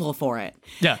grateful for it.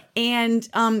 Yeah. And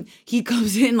he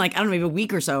comes in like, I don't know, maybe a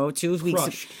week or so, 2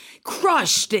 weeks.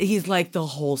 Crushed. He's like, the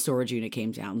whole storage unit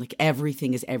came down. Like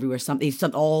everything is everywhere.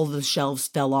 All the shelves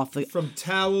fell off. From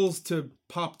towels to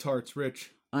Pop-Tarts, Rich.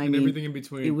 I and mean, everything in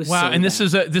between. It was Wow. so And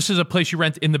bad. this is a place you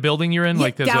rent in the building you're in? Yeah,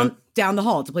 Like there's down the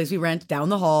hall. It's a place we rent down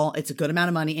the hall. It's a good amount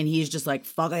of money. And he's just like,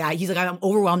 fuck. He's like, I'm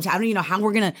overwhelmed. I don't even know how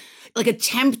we're going to like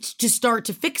attempt to start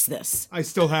to fix this. I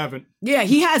still haven't. Yeah,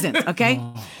 he hasn't. Okay.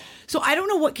 So I don't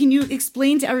know what, can you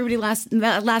explain to everybody last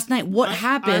night what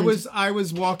happened? I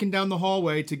was walking down the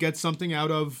hallway to get something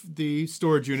out of the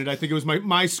storage unit. I think it was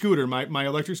my scooter, my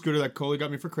electric scooter that Coley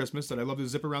got me for Christmas that I love to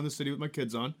zip around the city with my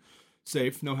kids on.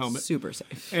 Safe, no helmet. Super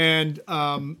safe. And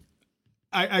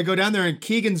I go down there and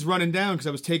Keegan's running down because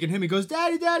I was taking him. He goes,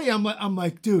 Daddy. I'm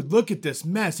like, dude, look at this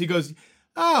mess. He goes,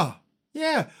 oh,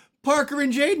 yeah, Parker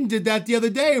and Jaden did that the other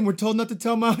day and we're told not to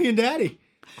tell Mommy and Daddy.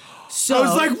 So I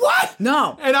was like, what?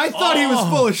 No. And I thought he was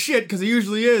full of shit because he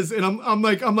usually is. And I'm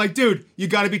like, dude, you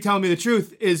got to be telling me the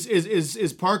truth.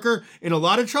 Is Parker in a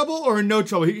lot of trouble or in no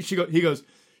trouble? He goes,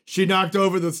 she knocked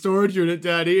over the storage unit,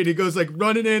 Daddy. And he goes like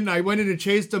running in. I went in and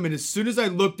chased him. And as soon as I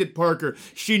looked at Parker,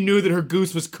 she knew that her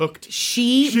goose was cooked.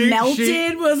 She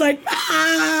melted, was like,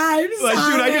 I'm Like,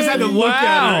 dude, I just had to Wow. look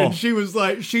at her, and she was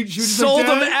like, she was just Sold like,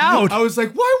 them "Dad?" out. I was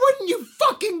like, why wouldn't you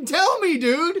fucking tell me,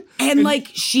 dude? And like,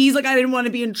 she's like, I didn't want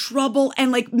to be in trouble.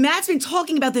 And like, Matt's been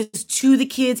talking about this to the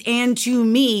kids and to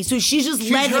me. So she's just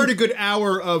She's let heard him, a good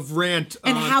hour of rant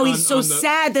and on- how he's on- so on the-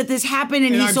 sad that this happened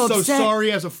and And he's I'm so so upset.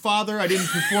 sorry as a father. I didn't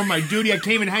perform my duty. I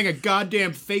came and hang a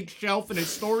goddamn fake shelf in a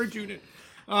storage unit.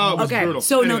 Oh, it was Okay, brutal.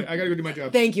 so Anyway, no- I gotta go do my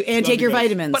job. Thank you. And Love take your guys.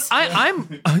 vitamins. But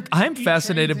I'm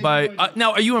fascinated by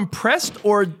now. Are you impressed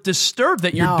or disturbed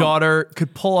that your No. daughter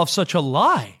could pull off such a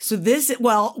lie? So this,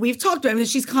 well, we've talked about it.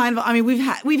 She's kind of, I mean,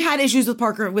 we've had issues with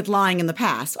Parker with lying in the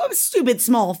past. Oh, stupid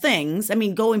small things. I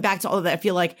mean, going back to all of that, I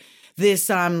feel like this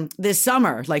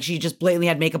summer, like she just blatantly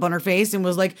had makeup on her face and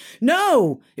was like,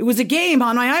 "No, it was a game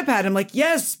on my iPad." I'm like,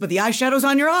 "Yes, but the eyeshadow's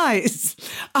on your eyes."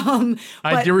 I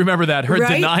but- do remember that. Her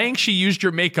right? denying she used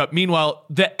your makeup. Meanwhile,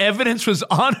 the evidence was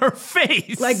on her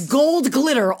face. like gold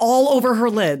glitter all over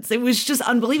her lids. It was just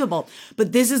unbelievable.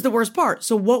 But this is the worst part.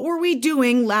 So what were we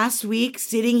doing last week,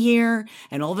 sitting here,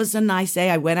 and all of a sudden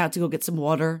I went out to go get some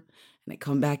water, and I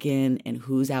come back in, and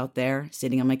who's out there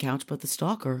sitting on my couch but the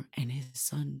stalker and his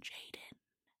son Jaden.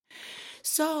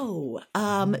 So,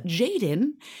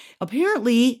 Jaden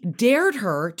apparently dared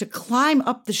her to climb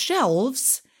up the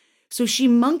shelves. So she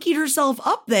monkeyed herself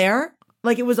up there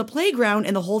like it was a playground,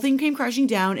 and the whole thing came crashing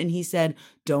down. And he said,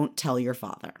 "Don't tell your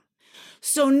father."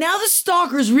 So now the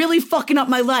stalker's really fucking up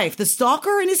my life. The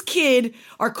stalker and his kid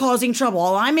are causing trouble.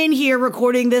 While I'm in here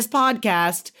recording this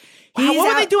podcast, What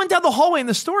were they doing down the hallway in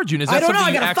the storage unit? Is that I don't know. something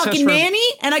I you got a access fucking for- nanny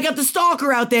and I got the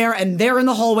stalker out there, and they're in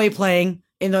the hallway playing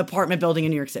in the apartment building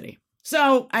in New York City.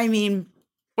 So, I mean...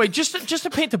 Wait, just to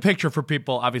paint the picture for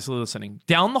people obviously listening,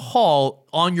 down the hall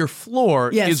on your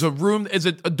floor is a room, is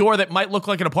a door that might look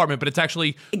like an apartment, but it's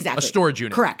actually a storage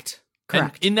unit. Correct.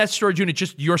 And in that storage unit,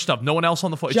 just your stuff, no one else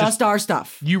on the floor. Just our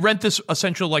stuff. You rent this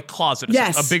essential like closet,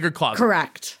 a bigger closet.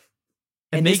 Correct.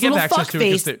 And they this give little access to it.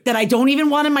 fuckface that I don't even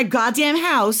want in my goddamn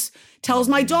house tells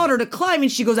my daughter to climb,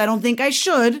 and she goes, I don't think I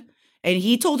should. And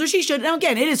he told her she should. Now,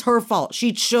 again, it is her fault.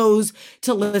 She chose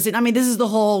to listen. I mean, this is the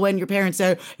whole when your parents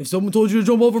said, if someone told you to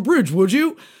jump off a bridge, would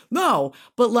you? No.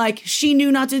 But, like, she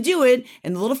knew not to do it.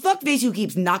 And the little fuckface who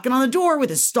keeps knocking on the door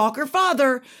with his stalker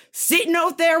father sitting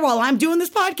out there while I'm doing this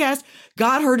podcast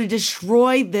got her to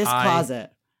destroy this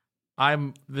closet.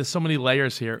 There's so many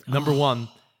layers here. Number one,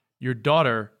 your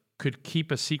daughter could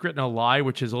keep a secret and a lie,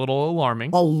 which is a little alarming.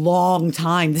 A long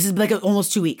time. This is like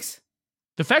almost 2 weeks.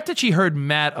 The fact that she heard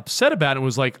Matt upset about it and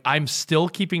was like, I'm still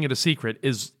keeping it a secret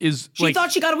is she like,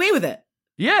 thought she got away with it.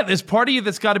 Yeah, there's part of you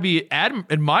that's got to be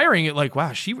admiring it, like,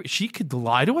 wow, she could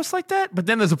lie to us like that. But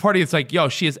then there's a party that's like, yo,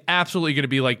 she is absolutely going to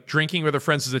be like drinking with her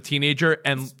friends as a teenager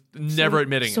and never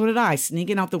admitting it. So did I,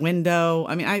 sneaking out the window.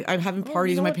 I mean, I'm having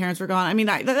parties when my parents were gone. I mean,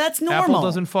 that's normal.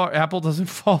 Apple doesn't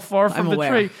fall far from the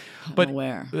tree. But I'm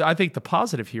aware. I think the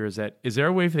positive here is there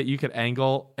a way that you could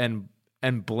angle and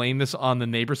blame this on the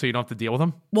neighbor so you don't have to deal with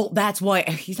him? Well, that's why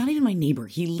he's not even my neighbor.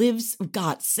 He lives,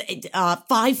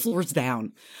 5 floors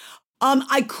down.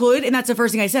 I could, and that's the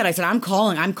first thing I said. I said, I'm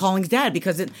calling his dad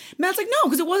because Matt's like, no,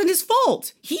 because it wasn't his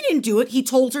fault. He didn't do it. He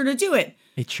told her to do it.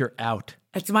 It's your out.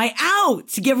 That's my out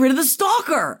to get rid of the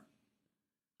stalker.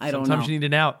 I don't know. Sometimes you need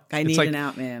an out. I need an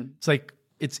out, man. It's like,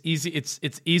 it's easy. It's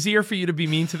easier for you to be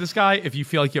mean to this guy if you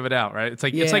feel like you have it out, right? It's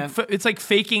like it's like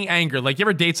faking anger. Like you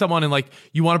ever date someone and like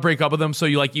you want to break up with them, so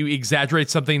you exaggerate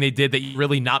something they did that you're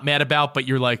really not mad about, but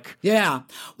you're like, yeah.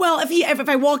 Well, if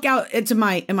I walk out into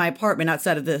my apartment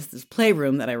outside of this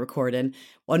playroom that I record in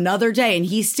another day, and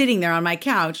he's sitting there on my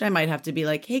couch, I might have to be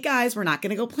like, hey guys, we're not going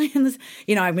to go play in this.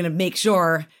 You know, I'm going to make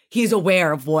sure he's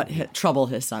aware of what trouble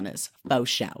his son is. Faux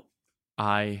show.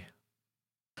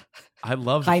 I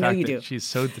love the fact that she's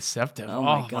so deceptive. Oh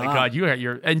my God. You got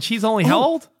and she's only how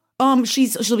old?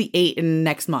 She'll be 8 in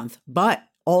next month. But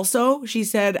also she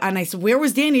said, and I said, where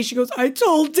was Danny? She goes, I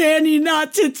told Danny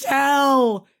not to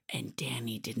tell. And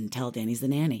Danny didn't tell. Danny's the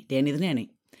nanny. Danny the nanny.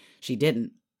 She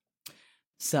didn't.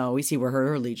 So we see where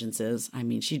her allegiance is. I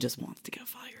mean, she just wants to get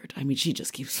fired. I mean, she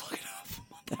just keeps fucking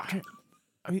up.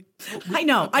 I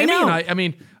know. I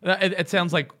mean, it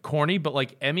sounds like corny, but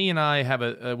like Emmy and I have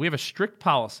we have a strict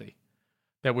policy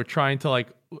that we're trying to like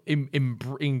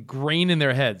ingrain in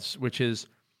their heads, which is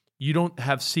you don't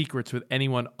have secrets with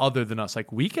anyone other than us.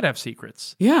 Like we could have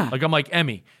secrets. Yeah. Like I'm like,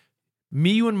 Emmy,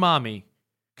 me, you and mommy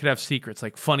could have secrets,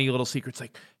 like funny little secrets,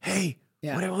 like, hey,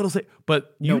 whatever little secret.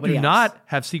 But you Nobody do else. not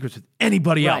have secrets with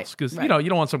anybody else because, you know, you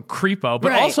don't want some creepo.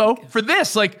 But also for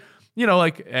this, like, you know,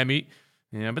 like Emmy.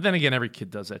 Yeah, but then again, every kid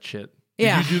does that shit.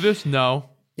 Yeah. Did you do this? No.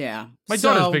 Yeah. My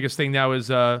daughter's biggest thing now is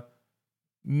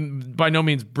by no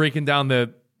means breaking down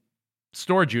the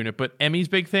storage unit, but Emmy's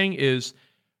big thing is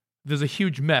there's a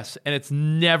huge mess and it's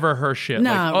never her shit.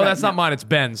 No, like, that's not mine, it's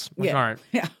Ben's. Like, all right.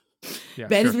 Yeah.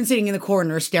 Ben has been sitting in the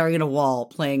corner staring at a wall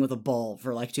playing with a ball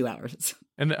for like 2 hours.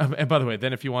 And by the way,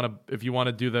 then if you want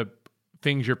to do the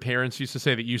things your parents used to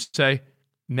say that you say,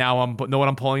 now know what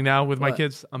I'm pulling now with my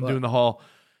kids? I'm doing the whole,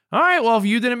 all right, well, if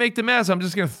you didn't make the mess, I'm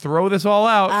just going to throw this all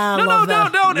out. No.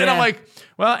 Yeah. And I'm like,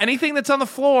 well, anything that's on the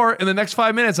floor in the next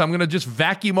 5 minutes, I'm going to just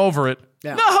vacuum over it.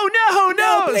 Yeah.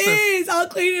 No. Please, I'll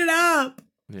clean it up.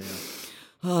 Yeah.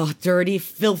 Oh, dirty,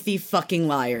 filthy fucking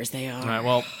liars they are. All right,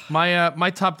 well,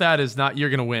 my top that is not you're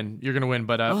going to win. You're going to win,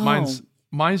 but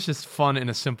mine's just fun in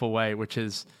a simple way, which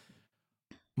is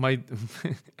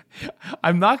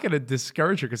I'm not going to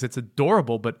discourage her because it's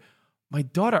adorable, but my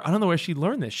daughter, I don't know where she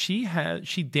learned this. She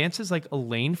dances like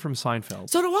Elaine from Seinfeld.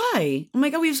 So do I. Oh my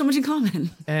God, we have so much in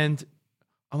common. And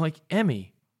I'm like,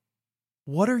 Emmy,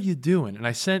 what are you doing? And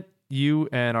I sent you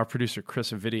and our producer,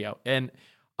 Chris, a video. And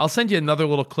I'll send you another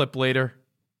little clip later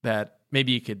that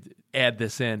maybe you could add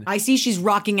this in. I see she's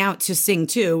rocking out to sing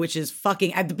too, which is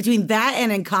fucking, between that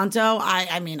and Encanto,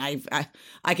 I mean,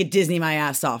 I could Disney my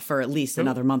ass off for at least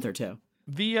another month or two.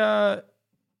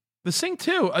 The Sing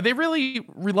too. They really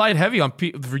relied heavy on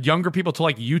for younger people to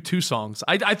like U2 songs.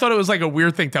 I thought it was like a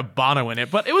weird thing to have Bono in it,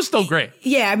 but it was still great.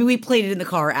 Yeah, I mean, we played it in the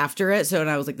car after it, and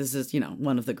I was like, "This is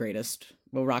one of the greatest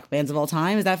rock bands of all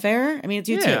time." Is that fair? I mean, it's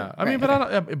U2. Yeah, I mean, but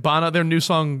I don't, Bono, their new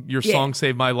song, "Your Song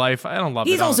Saved My Life." I don't love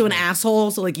it. He's also an asshole,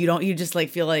 so like you just like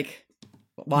feel like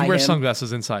why you wear him?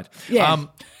 sunglasses inside. Yeah,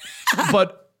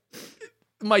 but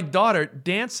my daughter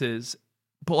dances,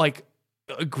 but like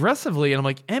aggressively, and I'm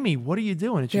like, Emmy, what are you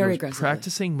doing? And she Very goes, aggressively.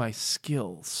 practicing my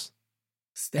skills.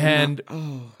 Stand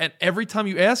And up. and every time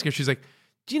you ask her, she's like,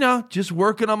 just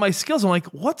working on my skills. I'm like,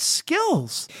 what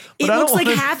skills? But It I looks don't like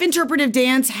wanna- half interpretive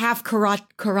dance, half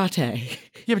karate.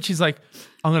 Yeah, but she's like,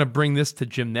 I'm gonna bring this to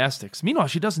gymnastics. Meanwhile,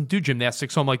 she doesn't do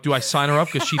gymnastics, so I'm like, do I sign her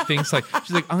up? Because she thinks like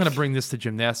she's like, I'm gonna bring this to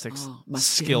gymnastics. My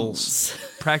skills,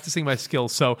 practicing my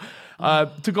skills. So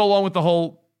to go along with the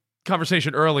whole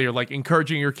conversation earlier, like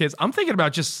encouraging your kids, I'm thinking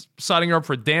about just signing her up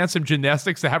for dance and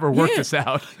gymnastics to have her work this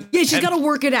out. Yeah, she's got to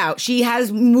work it out. She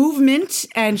has movement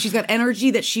and she's got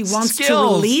energy that she wants to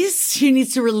Skills. release. She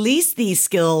needs to release these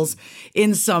skills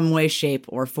in some way, shape,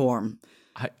 or form.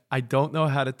 I don't know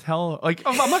how to tell. Like,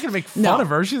 I'm not going to make fun No. of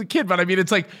her. She's a kid, but I mean,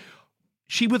 it's like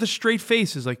she with a straight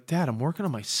face is like, Dad, I'm working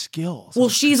on my skills. Well, I'm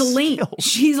like, she's Elaine. skills.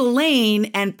 She's Elaine,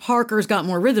 and Parker's got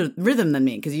more rhythm than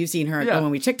me because you've seen her Yeah.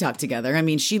 when we TikTok together. I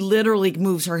mean, she literally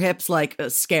moves her hips like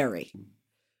scary.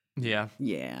 Yeah.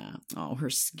 Yeah. Oh, her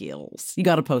skills. You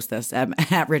got to post this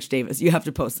at Rich Davis. You have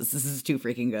to post this. This is too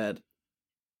freaking good.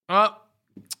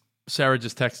 Sarah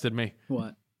just texted me.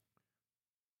 What?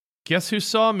 Guess who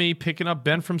saw me picking up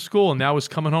Ben from school and now is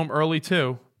coming home early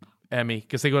too? Emmy,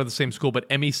 because they go to the same school, but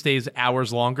Emmy stays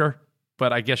hours longer.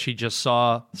 But I guess she just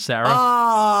saw Sarah.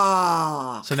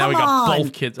 Oh, so now we got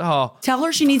both kids. Oh, Tell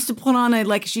her she needs to put on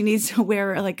she needs to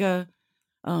wear like a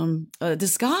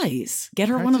disguise. Get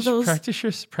her one of those. Practice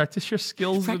your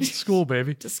skills in school,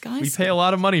 baby. Disguise We pay a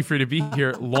lot of money for you to be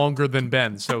here longer than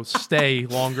Ben, so stay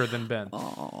longer than Ben. Oh,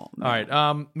 all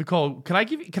right, Nicole, can I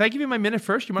give you my minute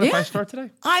first? You mind if I start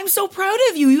today? I'm so proud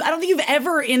of you. I don't think you've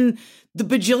ever in the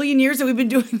bajillion years that we've been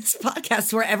doing this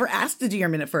podcast were ever asked to do your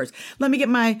minute first. Let me get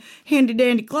my handy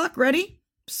dandy clock ready.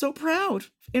 So proud.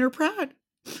 Inner pride.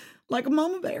 Like a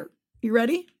mama bear. You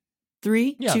ready?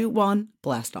 3, 2, 1,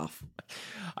 blast off.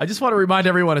 I just want to remind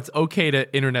everyone it's okay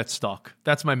to internet stalk.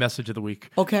 That's my message of the week.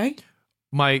 Okay.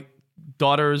 My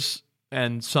daughters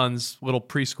and son's little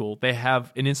preschool, they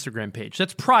have an Instagram page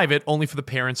that's private only for the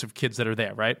parents of kids that are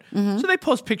there, right? Mm-hmm. So they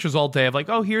post pictures all day of like,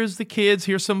 oh, here's the kids,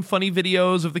 here's some funny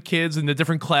videos of the kids in the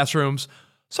different classrooms.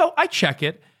 So I check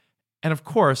it. And of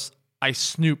course, I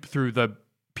snoop through the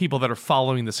people that are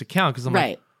following this account because I'm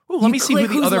like, ooh, let me see who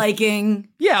the who's other liking.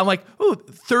 Yeah, I'm like, ooh,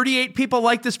 38 people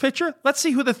like this picture. Let's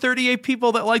see who the 38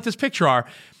 people that like this picture are.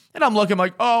 And I'm looking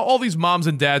like, oh, all these moms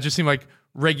and dads just seem like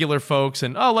regular folks,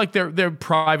 and like their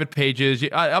private pages.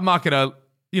 I'm not gonna,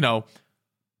 I'm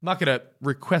not gonna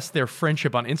request their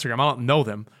friendship on Instagram. I don't know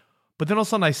them. But then all of a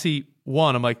sudden I see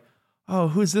one. I'm like, oh,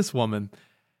 who's this woman?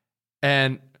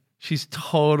 And she's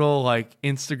total like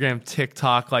Instagram,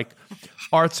 TikTok, like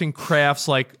arts and crafts.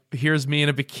 Like, here's me in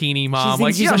a bikini, mom.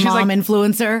 She's a mom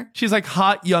influencer. She's like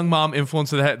hot young mom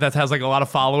influencer that has like a lot of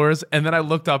followers. And then I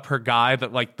looked up her guy,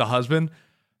 that like the husband,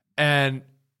 and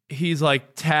he's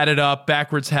like tatted up,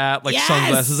 backwards hat, like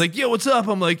sunglasses. Like, yo, what's up?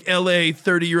 I'm like, LA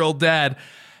 30-year-old dad.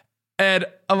 And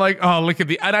I'm like, oh, look at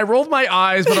and I rolled my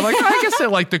eyes, but I'm like, I guess they're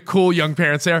like the cool young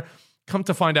parents there. Come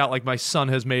to find out, like, my son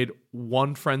has made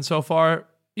one friend so far.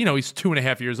 He's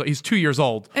 2.5 years old. He's 2 years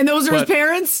old. And those are his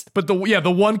parents? But the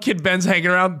one kid Ben's hanging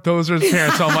around, those are his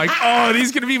parents. So I'm like, oh,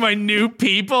 these going to be my new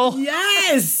people?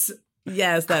 Yes.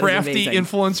 Yes, that's crafty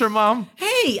influencer mom.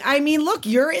 Hey, I mean, look,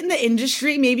 you're in the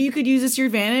industry. Maybe you could use this to your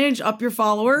advantage, up your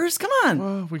followers. Come on.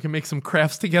 Well, we can make some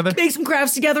crafts together. Make some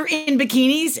crafts together in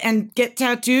bikinis and get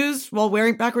tattoos while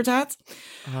wearing backwards hats.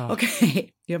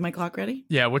 Okay. You have my clock ready?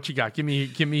 Yeah, what you got? Give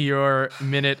me your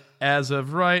minute as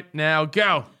of right now.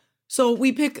 Go. So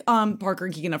we pick Parker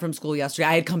and Keegan up from school yesterday.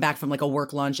 I had come back from like a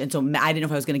work lunch, and so I didn't know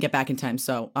if I was going to get back in time.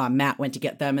 So Matt went to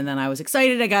get them, and then I was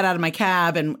excited. I got out of my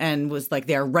cab and was like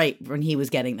there right when he was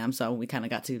getting them. So we kind of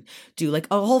got to do like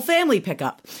a whole family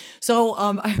pickup. So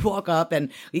I walk up and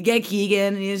we get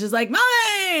Keegan, and he's just like,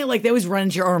 "Mommy!" Like they always run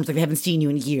into your arms like they haven't seen you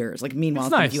in years. Like meanwhile,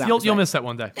 it's nice. You'll miss that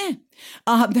one day.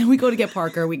 Then we go to get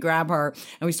Parker. We grab her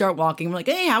and we start walking. We're like,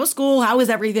 "Hey, how was school? How was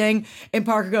everything?" And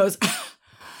Parker goes,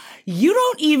 "You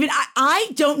don't even,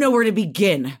 I don't know where to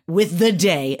begin with the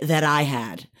day that I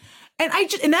had."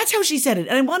 And that's how she said it.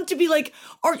 And I wanted to be like,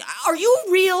 are you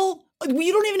real?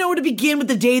 You don't even know where to begin with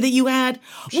the day that you had?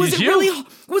 Was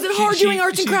it hard doing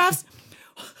arts and crafts?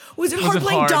 Was it hard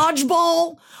playing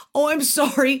dodgeball? Oh, I'm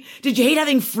sorry. Did you hate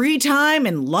having free time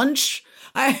and lunch?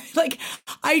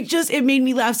 It made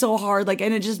me laugh so hard.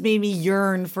 And it just made me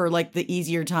yearn for the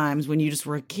easier times when you just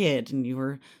were a kid and you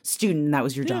were a student and that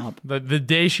was your job. The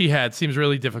day she had seems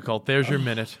really difficult. There's your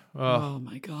minute. Oh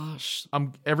my gosh.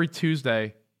 Every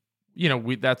Tuesday,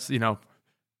 that's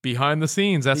behind the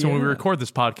scenes. That's when we record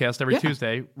this podcast every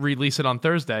Tuesday, release it on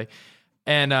Thursday.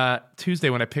 And Tuesday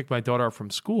when I picked my daughter up from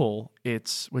school,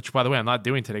 which by the way, I'm not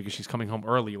doing today because she's coming home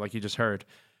early, like you just heard.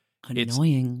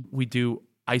 Annoying. We do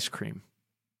ice cream.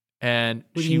 And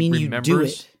what do you mean remembers, you do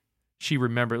it? She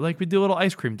remembers, we do a little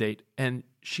ice cream date, and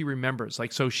she remembers.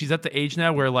 So she's at the age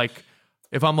now where,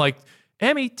 if I'm like,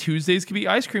 Emmy, Tuesdays could be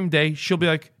ice cream day, she'll be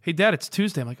like, hey, Dad, it's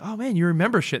Tuesday. I'm like, oh, man, you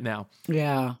remember shit now.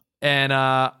 Yeah. And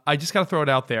I just got to throw it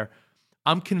out there.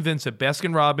 I'm convinced that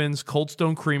Baskin-Robbins, Cold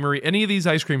Stone Creamery, any of these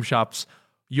ice cream shops,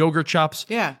 yogurt shops.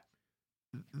 Yeah.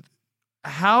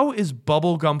 How is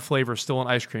bubblegum flavor still in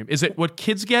ice cream? Is it what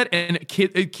kids get? And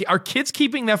are kids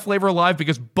keeping that flavor alive?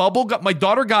 Because bubblegum, my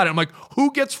daughter got it. I'm like,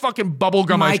 who gets fucking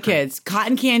bubblegum ice cream? My kids,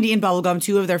 cotton candy and bubblegum,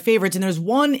 two of their favorites. And there's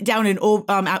one down in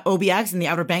OBX in the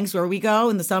Outer Banks where we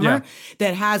go in the summer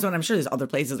that has one. I'm sure there's other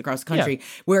places across the country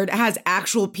where it has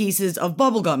actual pieces of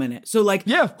bubblegum in it. So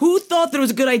who thought that it was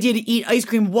a good idea to eat ice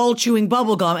cream while chewing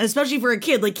bubblegum? And especially for a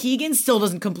kid, Keegan still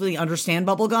doesn't completely understand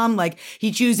bubblegum.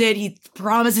 He chews it. He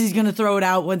promises he's going to throw it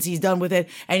out once he's done with it,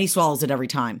 and he swallows it every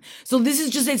time. So this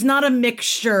is it's not a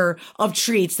mixture of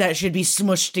treats that should be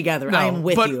smushed together. I am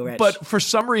with you, Rich. But for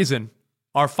some reason,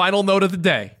 our final note of the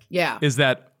day is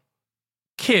that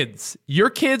kids, your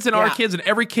kids and our kids and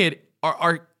every kid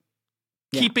are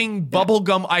keeping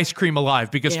bubblegum ice cream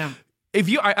alive. Because I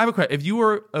have a question. If you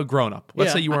were a grown-up,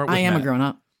 let's say you weren't with I am Matt. a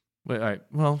grown-up. Wait, all right.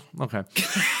 Well, okay.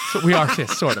 So we are,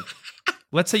 sort of.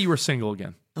 Let's say you were single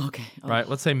again. Okay. Right?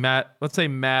 Let's say Matt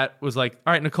was like,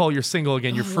 all right, Nicole, you're single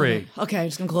again. You're free. Okay, I'm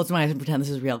just going to close my eyes and pretend this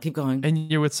is real. Keep going.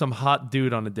 And you're with some hot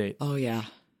dude on a date. Oh, yeah.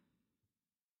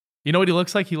 You know what he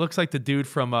looks like? He looks like the dude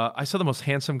from, I saw The Most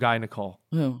Handsome Guy, Nicole.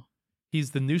 Who?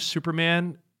 He's the new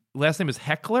Superman. Last name is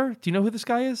Heckler. Do you know who this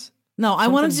guy is? No, I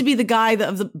want him to be the guy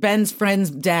of Ben's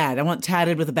friend's dad. I want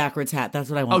tatted with a backwards hat. That's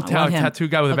what I want. Tattoo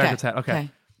guy with a backwards hat. Okay.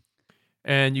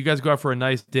 And you guys go out for a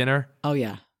nice dinner. Oh,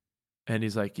 yeah. And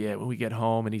he's like, yeah, when we get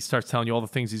home, and he starts telling you all the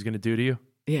things he's going to do to you.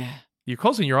 Yeah. You're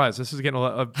closing your eyes. This is getting a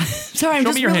lot of... Sorry,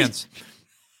 Show me your hands.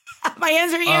 My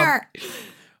hands are here.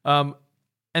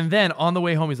 And then on the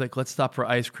way home, he's like, let's stop for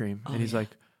ice cream. And he's like,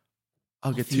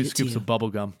 I'll get 2 scoops of bubble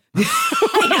gum. Would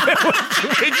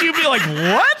you be like,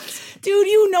 what? Dude,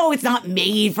 it's not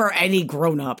made for any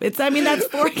grown-up. That's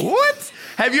for... What?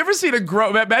 Have you ever seen a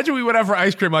imagine we went out for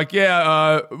ice cream, Nicole,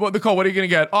 what are you going to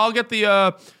get? Oh, I'll get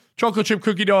the... chocolate chip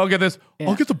cookie dough. I'll get this. Yeah.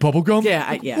 I'll get the bubble gum.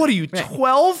 Yeah. What are you,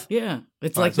 12? Yeah.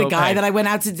 It's the guy that I went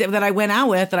out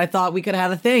with that I thought we could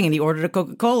have a thing, and he ordered a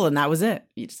Coca-Cola, and that was it.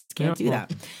 You just can't do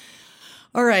that.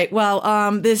 All right. Well,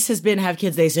 this has been Have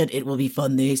Kids. They said it will be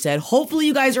fun. They said, hopefully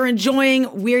you guys are enjoying.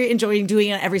 We're enjoying doing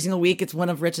it every single week. It's one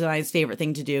of Rich and I's favorite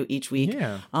thing to do each week.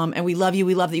 Yeah. And we love you.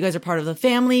 We love that you guys are part of the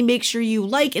family. Make sure you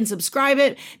like and subscribe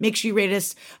it. Make sure you rate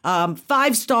us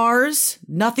 5 stars.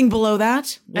 Nothing below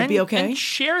that. We'll be okay. And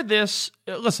share this.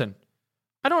 Listen,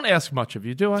 I don't ask much of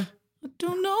you, do I? I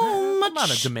don't know much. I'm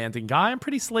not a demanding guy. I'm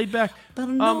pretty laid back. But I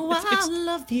know I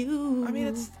love you. I mean,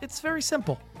 it's very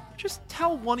simple. Just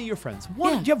tell one of your friends. Do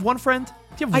you have one friend?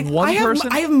 Do you have one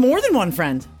person? I have more than one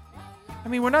friend. I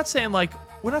mean, we're not saying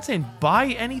buy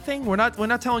anything. We're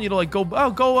not telling you to go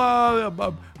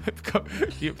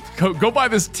buy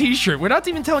this T-shirt. We're not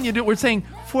even telling you to do it. We're saying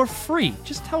for free.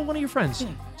 Just tell one of your friends. Yeah.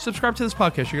 Subscribe to this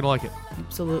podcast. You're gonna like it.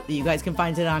 Absolutely. You guys can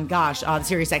find it on the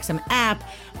SiriusXM app,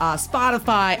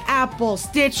 Spotify, Apple,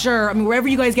 Stitcher. I mean, wherever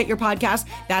you guys get your podcast,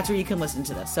 that's where you can listen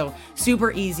to this. So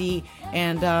super easy,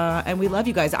 and we love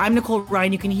you guys. I'm Nicole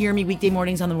Ryan. You can hear me weekday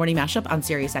mornings on the Morning Mashup on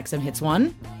SiriusXM Hits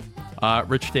 1.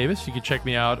 Rich Davis. You can check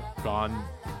me out on,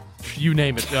 you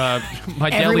name it, my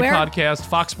daily Everywhere? podcast,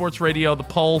 Fox Sports Radio, The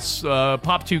Pulse,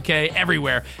 Pop 2K,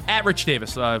 everywhere. At Rich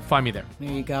Davis. Find me there.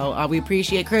 There you go. We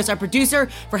appreciate Chris, our producer,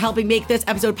 for helping make this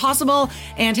episode possible.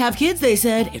 And Have Kids, they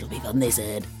said. It'll be fun, they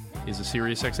said. Is a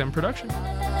SiriusXM production.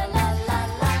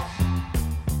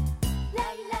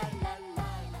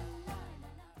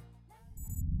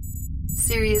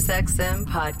 SiriusXM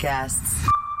Podcasts.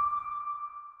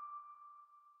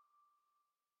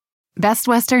 Best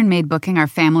Western made booking our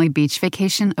family beach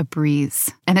vacation a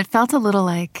breeze, and it felt a little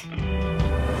like...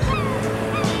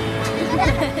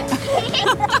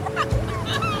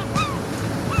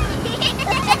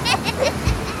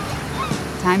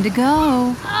 Time to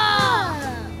go.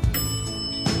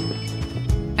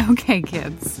 Okay,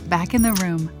 kids, back in the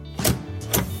room.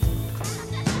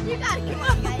 You gotta come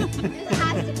on, guys.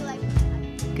 has to be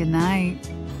like. Good night.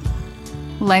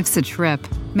 Life's a trip.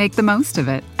 Make the most of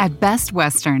it at Best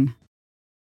Western.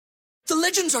 The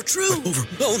legends are true.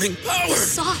 Overwhelming power!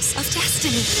 Sauce of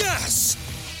destiny. Yes!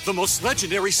 The most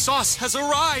legendary sauce has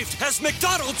arrived as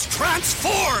McDonald's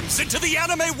transforms into the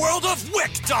anime world of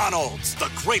WickDonald's.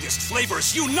 The greatest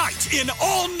flavors unite in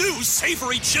all new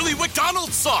savory chili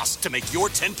McDonald's sauce to make your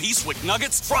 10-piece Wick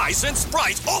Nuggets, fries, and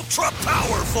Sprite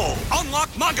ultra-powerful. Unlock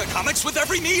manga comics with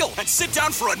every meal and sit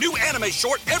down for a new anime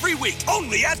short every week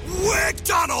only at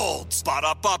WickDonald's.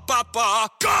 Ba-da-ba-ba-ba,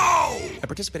 go! At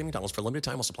participating McDonald's for a limited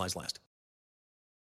time while supplies last.